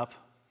shows up,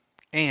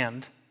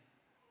 and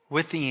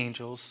with the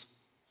angels,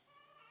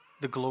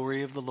 the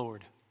glory of the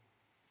Lord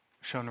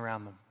shone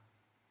around them.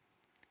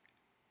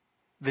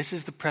 This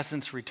is the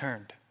presence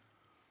returned.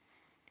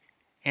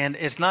 And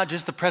it's not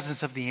just the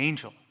presence of the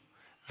angel.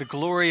 The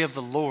glory of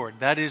the Lord,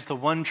 that is the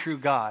one true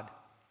God,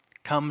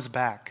 comes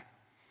back.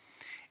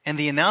 And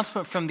the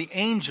announcement from the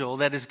angel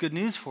that is good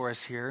news for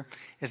us here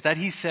is that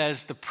he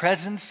says the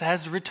presence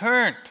has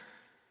returned.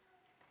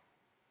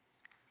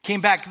 Came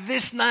back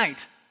this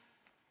night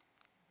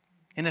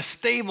in a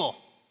stable.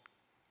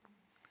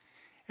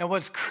 And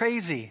what's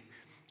crazy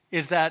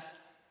is that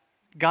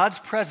God's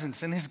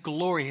presence and his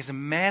glory, his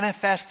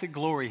manifested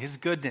glory, his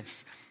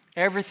goodness,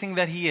 everything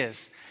that he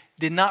is,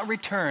 did not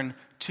return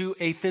to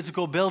a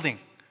physical building.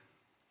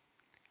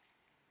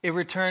 It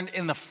returned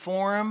in the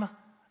form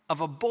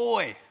of a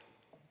boy.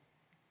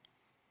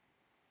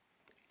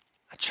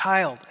 A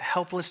child, a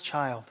helpless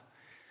child.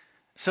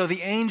 So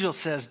the angel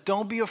says,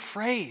 don't be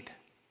afraid.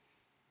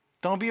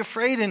 Don't be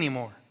afraid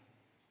anymore.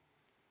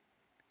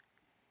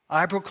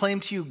 I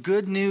proclaim to you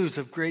good news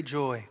of great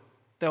joy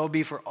that will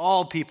be for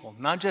all people,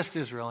 not just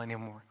Israel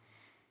anymore.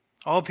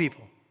 All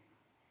people.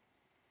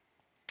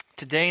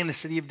 Today in the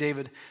city of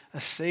David, a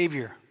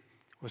Savior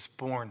was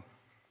born.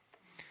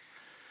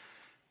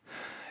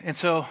 And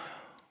so,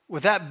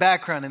 with that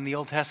background in the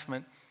Old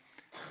Testament,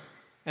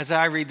 as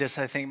I read this,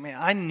 I think, man,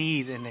 I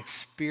need an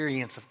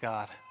experience of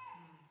God.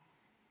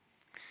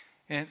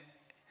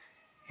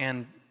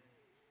 And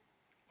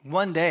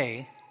one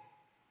day,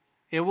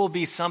 it will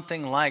be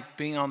something like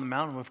being on the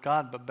mountain with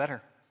God, but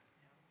better.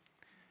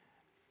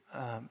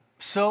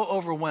 So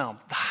overwhelmed.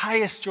 The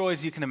highest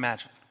joys you can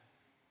imagine.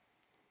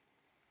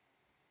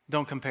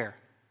 Don't compare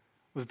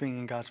with being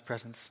in God's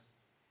presence.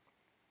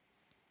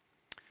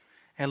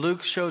 And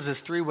Luke shows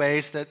us 3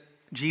 ways that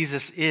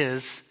Jesus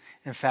is,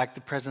 in fact,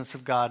 the presence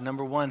of God.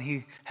 Number 1,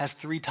 he has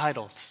 3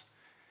 titles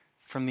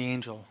from the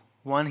angel.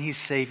 1, he's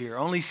Savior.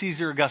 Only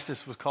Caesar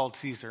Augustus was called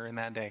Caesar in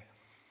that day.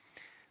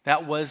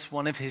 That was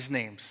one of his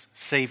names,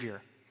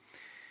 Savior.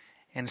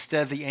 And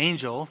instead, the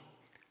angel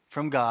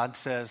from God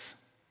says,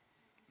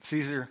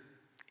 Caesar,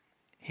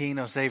 he ain't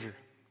no Savior.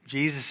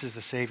 Jesus is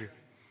the Savior.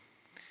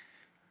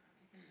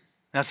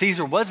 Now,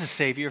 Caesar was a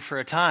Savior for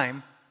a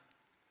time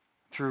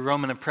through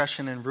Roman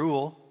oppression and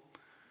rule,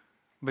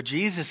 but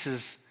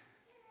Jesus'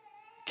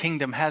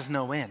 kingdom has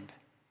no end.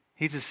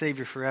 He's a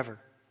Savior forever.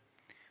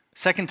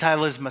 Second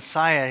title is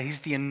Messiah.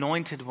 He's the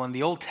anointed one,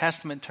 the Old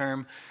Testament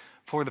term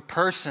for the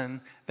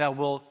person that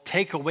will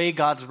take away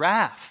God's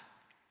wrath.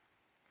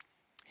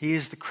 He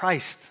is the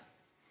Christ.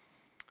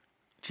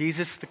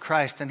 Jesus the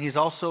Christ, and he's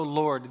also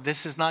Lord.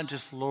 This is not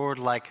just Lord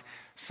like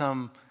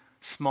some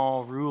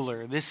small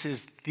ruler. This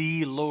is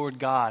the Lord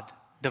God,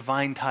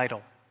 divine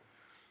title.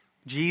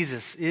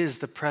 Jesus is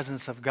the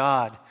presence of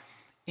God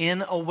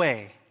in a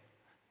way,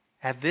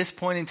 at this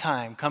point in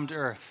time, come to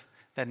earth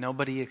that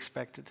nobody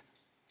expected.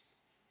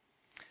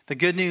 The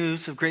good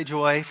news of great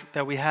joy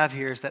that we have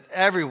here is that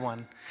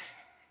everyone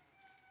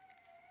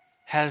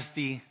has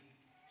the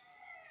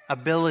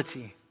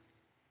ability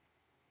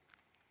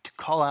to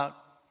call out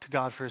to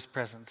God for his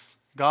presence.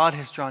 God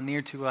has drawn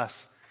near to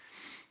us.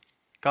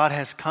 God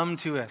has come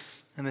to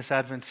us in this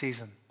Advent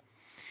season.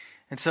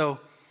 And so,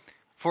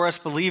 for us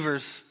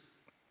believers,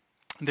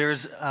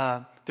 there's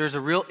a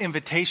real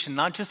invitation,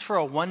 not just for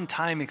a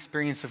one-time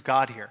experience of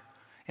God here,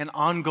 an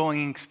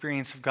ongoing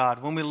experience of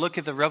God. When we look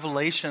at the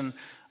revelation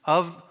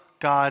of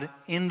God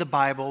in the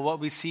Bible, what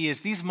we see is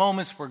these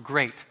moments were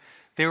great.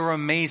 They were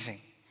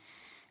amazing.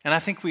 And I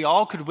think we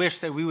all could wish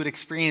that we would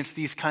experience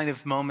these kind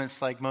of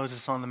moments like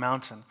Moses on the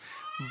mountain.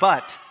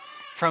 But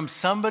from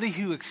somebody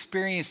who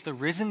experienced the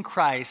risen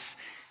Christ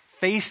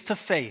face to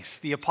face,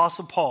 the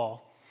Apostle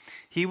Paul,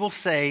 he will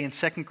say in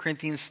 2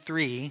 Corinthians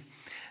 3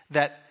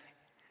 that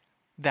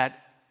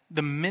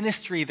the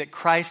ministry that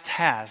Christ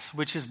has,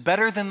 which is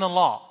better than the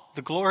law,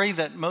 the glory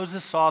that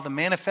Moses saw, the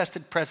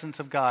manifested presence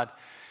of God,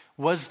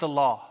 was the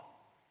law.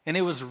 And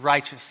it was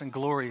righteous and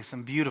glorious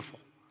and beautiful.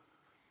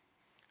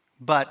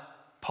 But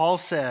Paul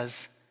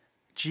says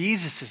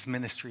Jesus'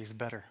 ministry is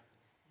better.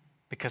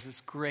 because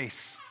it's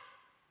grace.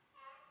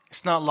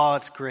 It's not law,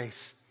 it's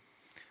grace.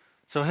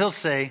 So he'll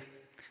say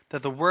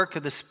that the work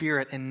of the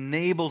Spirit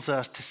enables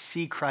us to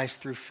see Christ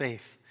through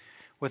faith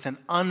with an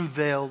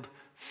unveiled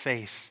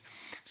face.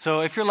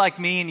 So if you're like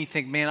me and you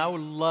think, man, I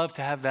would love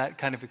to have that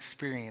kind of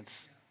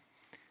experience,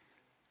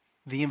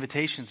 the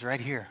invitation's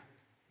right here.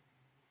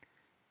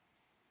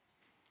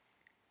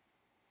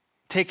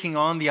 Taking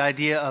on the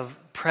idea of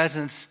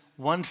presence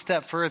one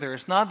step further.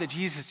 It's not that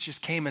Jesus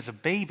just came as a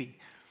baby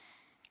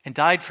and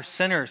died for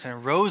sinners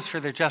and rose for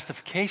their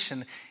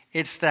justification.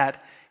 It's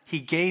that he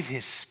gave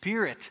his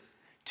Spirit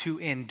to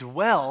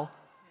indwell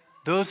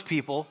those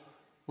people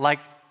like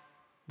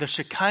the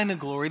Shekinah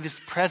glory, this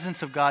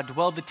presence of God,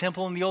 dwelled the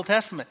temple in the Old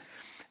Testament.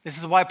 This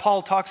is why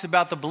Paul talks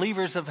about the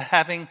believers of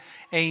having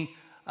a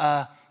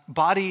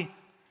body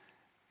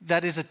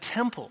that is a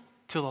temple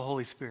to the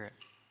Holy Spirit.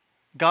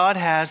 God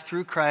has,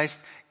 through Christ,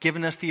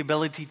 given us the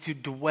ability to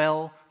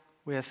dwell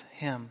with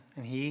him,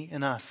 and he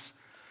in us.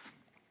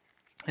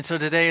 And so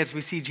today, as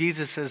we see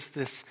Jesus as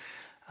this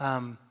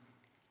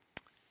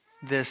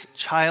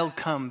child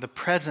come, the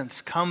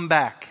presence come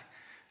back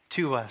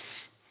to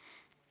us,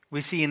 we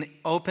see an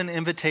open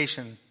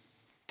invitation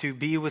to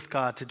be with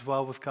God, to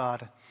dwell with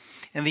God.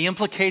 And the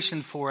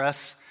implication for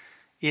us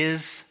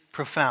is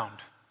profound.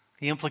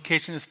 The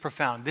implication is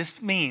profound.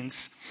 This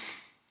means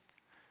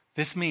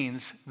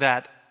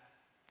that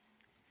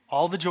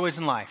all the joys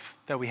in life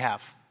that we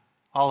have,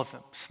 all of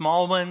them,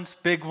 small ones,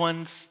 big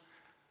ones,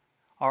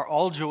 are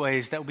all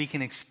joys that we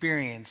can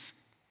experience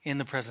in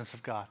the presence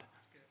of God.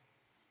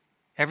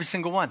 Every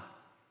single one.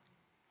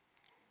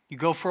 You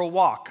go for a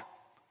walk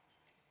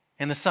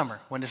in the summer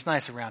when it's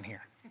nice around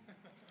here.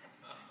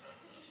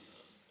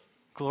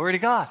 Glory to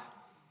God.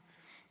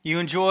 You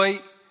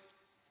enjoy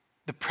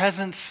the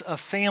presence of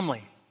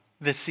family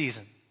this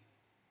season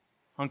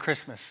on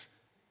Christmas.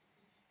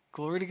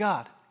 Glory to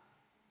God.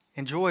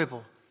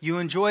 Enjoyable. You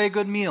enjoy a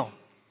good meal.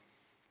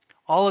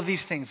 All of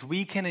these things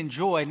we can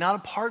enjoy not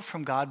apart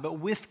from God, but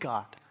with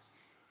God.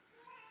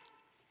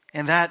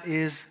 And that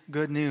is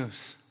good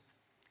news.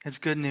 It's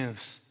good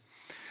news.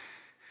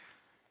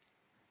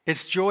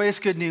 It's joyous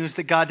good news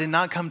that God did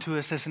not come to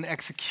us as an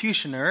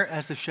executioner,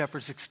 as the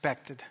shepherds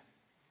expected.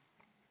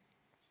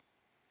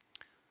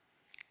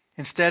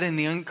 Instead, in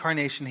the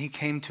incarnation, he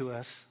came to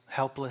us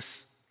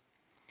helpless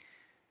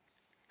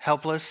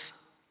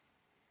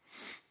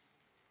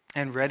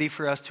and ready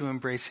for us to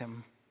embrace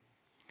him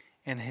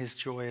and his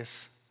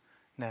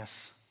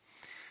joyousness.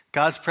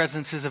 God's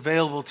presence is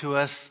available to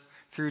us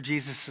through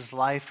Jesus'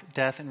 life,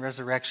 death, and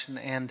resurrection.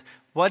 And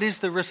what is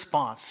the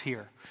response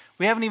here?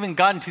 We haven't even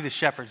gotten to the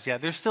shepherds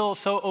yet. They're still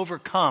so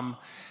overcome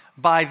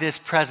by this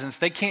presence.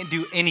 They can't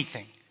do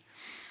anything.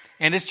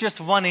 And it's just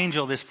one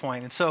angel at this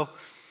point. And so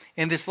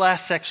in this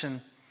last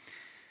section,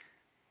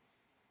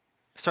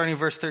 starting in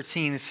verse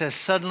 13, it says,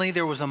 "Suddenly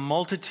there was a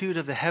multitude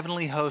of the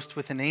heavenly host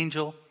with the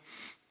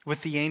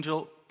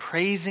angel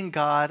praising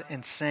God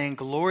and saying,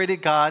 'Glory to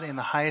God in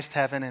the highest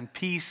heaven and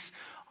peace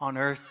on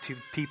earth to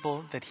the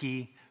people that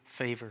he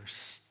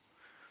favors.'"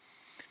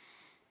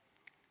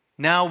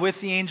 Now with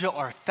the angel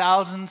are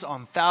thousands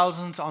on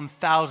thousands on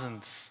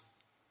thousands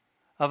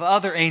of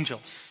other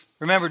angels.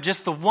 Remember,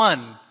 just the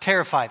one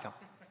terrified them.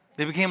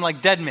 They became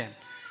like dead men.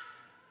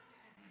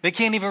 They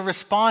can't even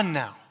respond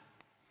now.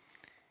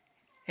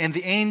 And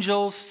the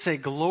angels say,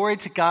 "Glory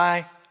to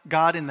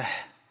God in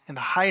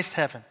the highest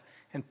heaven,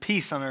 and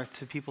peace on earth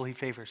to people he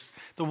favors."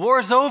 The war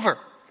is over.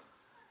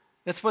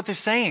 That's what they're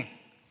saying.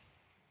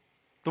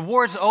 The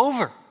war is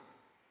over.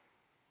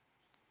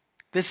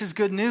 This is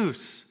good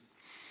news.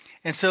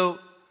 And so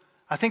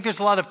I think there's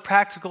a lot of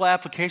practical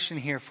application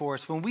here for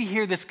us. When we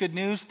hear this good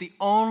news, the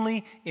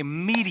only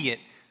immediate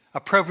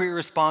appropriate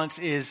response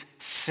is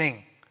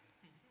sing.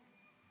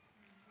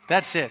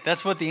 That's it.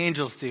 That's what the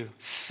angels do.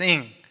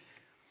 Sing.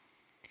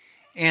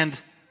 And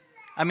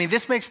I mean,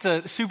 this makes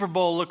the Super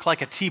Bowl look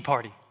like a tea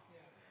party.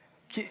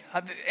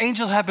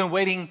 Angels have been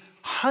waiting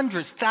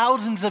hundreds,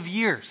 thousands of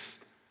years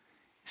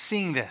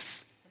seeing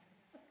this.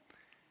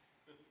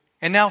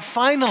 And now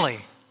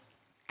finally,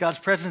 God's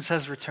presence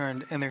has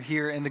returned and they're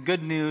here, and the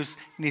good news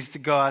needs to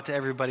go out to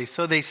everybody.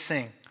 So they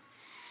sing.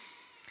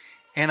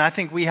 And I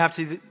think we have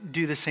to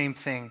do the same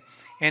thing.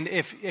 And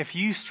if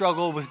you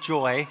struggle with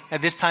joy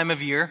at this time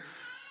of year,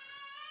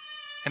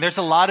 and there's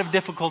a lot of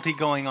difficulty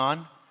going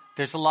on,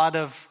 there's a lot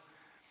of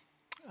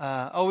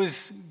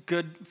always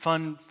good,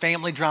 fun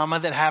family drama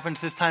that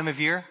happens this time of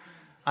year.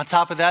 On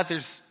top of that,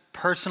 there's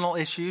personal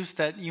issues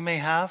that you may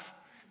have,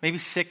 maybe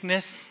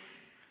sickness,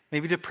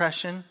 maybe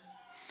depression.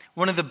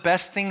 One of the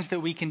best things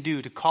that we can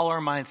do to call our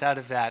minds out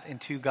of that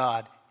into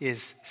God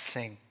is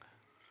sing.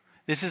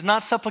 This is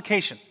not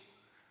supplication.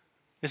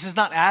 This is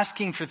not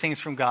asking for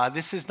things from God.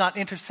 This is not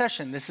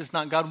intercession. This is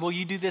not, "God, will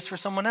you do this for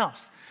someone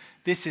else?"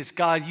 This is,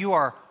 "God, you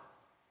are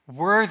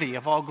worthy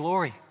of all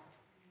glory."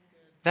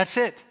 That's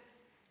it.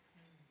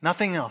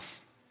 Nothing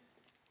else.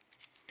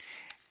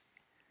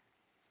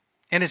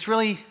 And it's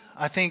really,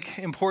 I think,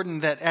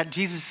 important that at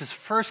Jesus'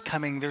 first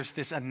coming, there's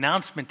this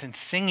announcement and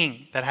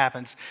singing that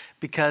happens,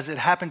 because it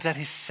happens at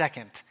his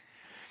second.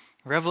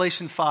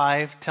 Revelation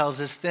 5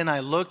 tells us, "Then I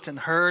looked and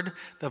heard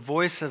the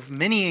voice of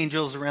many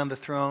angels around the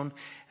throne,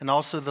 and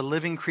also the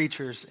living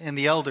creatures and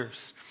the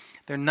elders.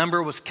 Their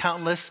number was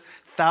countless,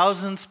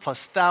 thousands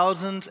plus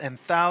thousands and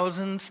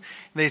thousands.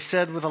 They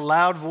said with a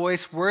loud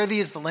voice, 'Worthy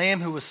is the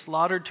Lamb who was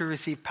slaughtered to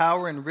receive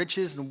power and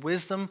riches and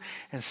wisdom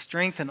and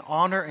strength and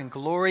honor and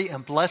glory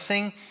and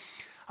blessing.'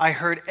 I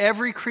heard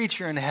every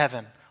creature in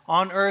heaven,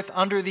 on earth,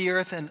 under the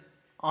earth, and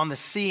on the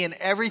sea, and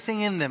everything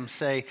in them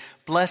say,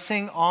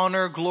 'Blessing,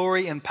 honor,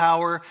 glory, and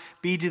power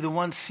be to the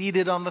one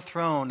seated on the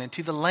throne and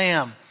to the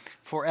Lamb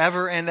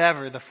forever and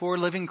ever.' The four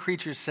living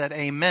creatures said,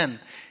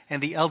 'Amen.'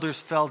 And the elders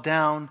fell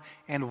down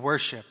and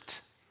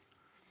worshiped."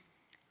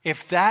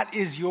 If that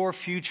is your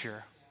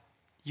future,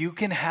 you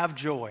can have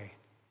joy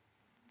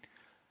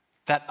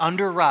that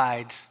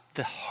underrides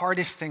the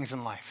hardest things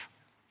in life.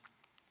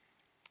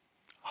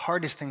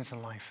 Hardest things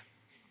in life.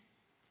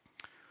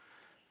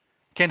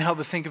 Can't help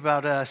but think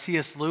about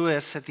C.S.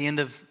 Lewis at the end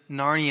of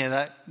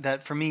Narnia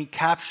that for me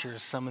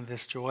captures some of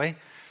this joy.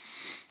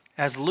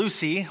 As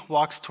Lucy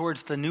walks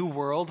towards the new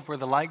world where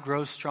the light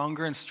grows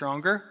stronger and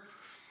stronger,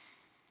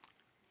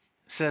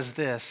 says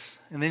this,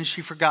 "And then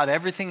she forgot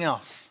everything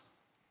else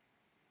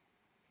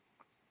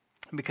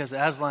because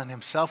Aslan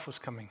himself was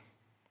coming,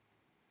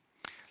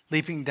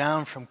 leaping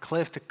down from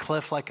cliff to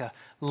cliff like a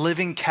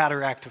living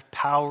cataract of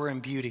power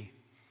and beauty.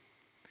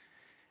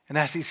 And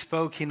as he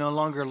spoke, he no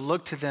longer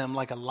looked to them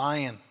like a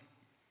lion.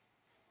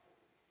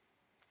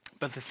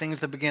 But the things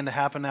that began to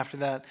happen after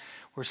that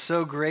were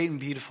so great and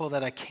beautiful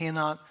that I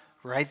cannot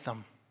write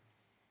them."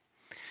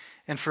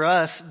 And for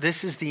us,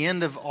 this is the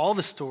end of all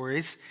the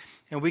stories,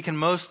 and we can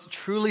most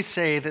truly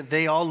say that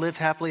they all lived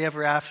happily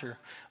ever after.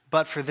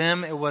 But for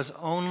them, it was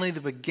only the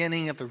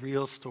beginning of the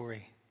real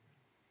story.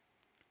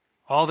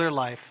 All their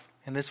life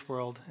in this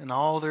world and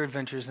all their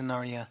adventures in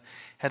Narnia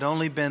had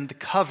only been the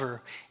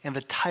cover and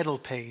the title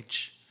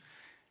page.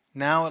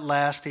 Now at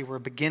last they were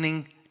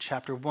beginning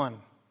chapter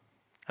 1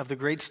 of the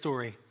great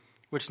story,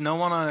 which no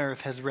one on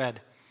earth has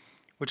read,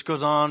 which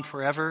goes on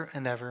forever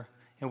and ever,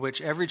 in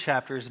which every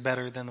chapter is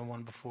better than the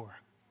one before.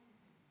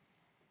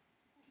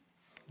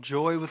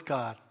 Joy with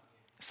God,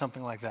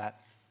 something like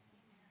that.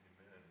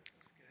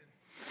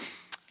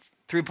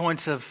 3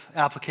 points of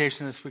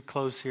application as we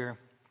close here.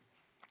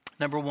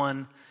 Number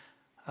one,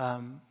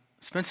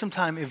 spend some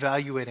time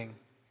evaluating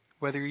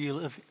whether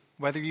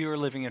you are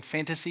living in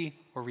fantasy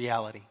or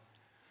reality.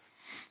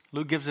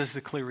 Luke gives us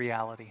a clear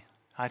reality.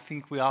 I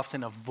think we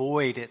often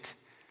avoid it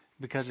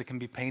because it can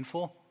be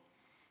painful.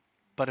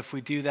 But if we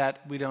do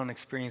that, we don't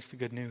experience the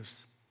good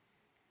news.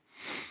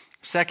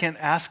 Second,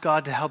 ask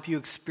God to help you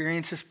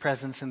experience His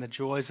presence in the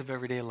joys of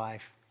everyday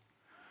life.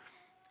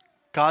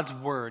 God's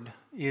Word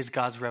is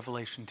God's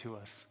revelation to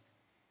us.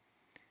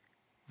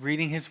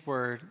 Reading His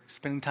Word,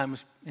 spending time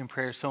in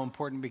prayer is so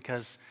important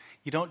because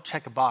you don't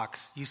check a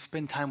box. You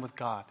spend time with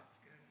God.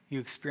 You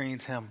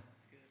experience Him.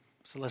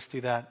 So let's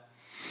do that.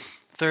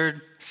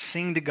 Third,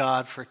 sing to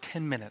God for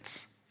 10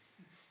 minutes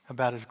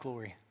about His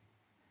glory.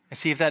 And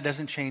see if that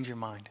doesn't change your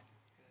mind.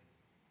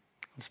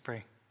 Let's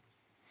pray.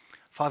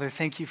 Father,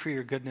 thank you for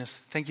your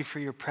goodness. Thank you for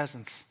your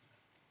presence.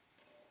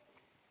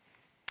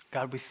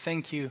 God, we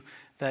thank you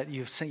that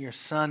you've sent your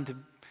Son to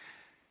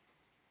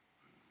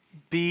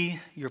be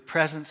your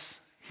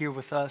presence here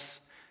with us,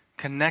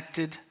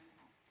 connected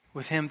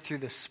with Him through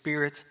the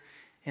Spirit,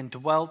 and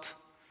dwelt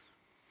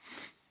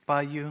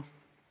by you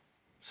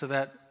so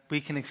that we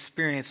can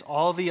experience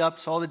all the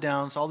ups, all the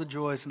downs, all the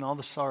joys, and all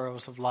the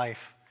sorrows of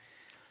life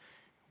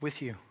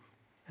with you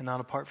and not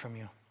apart from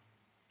you.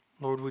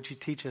 Lord, would you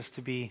teach us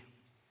to be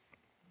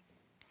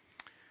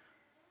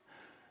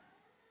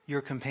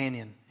your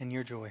companion in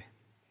your joy?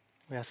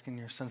 We ask in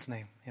your Son's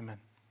name. Amen.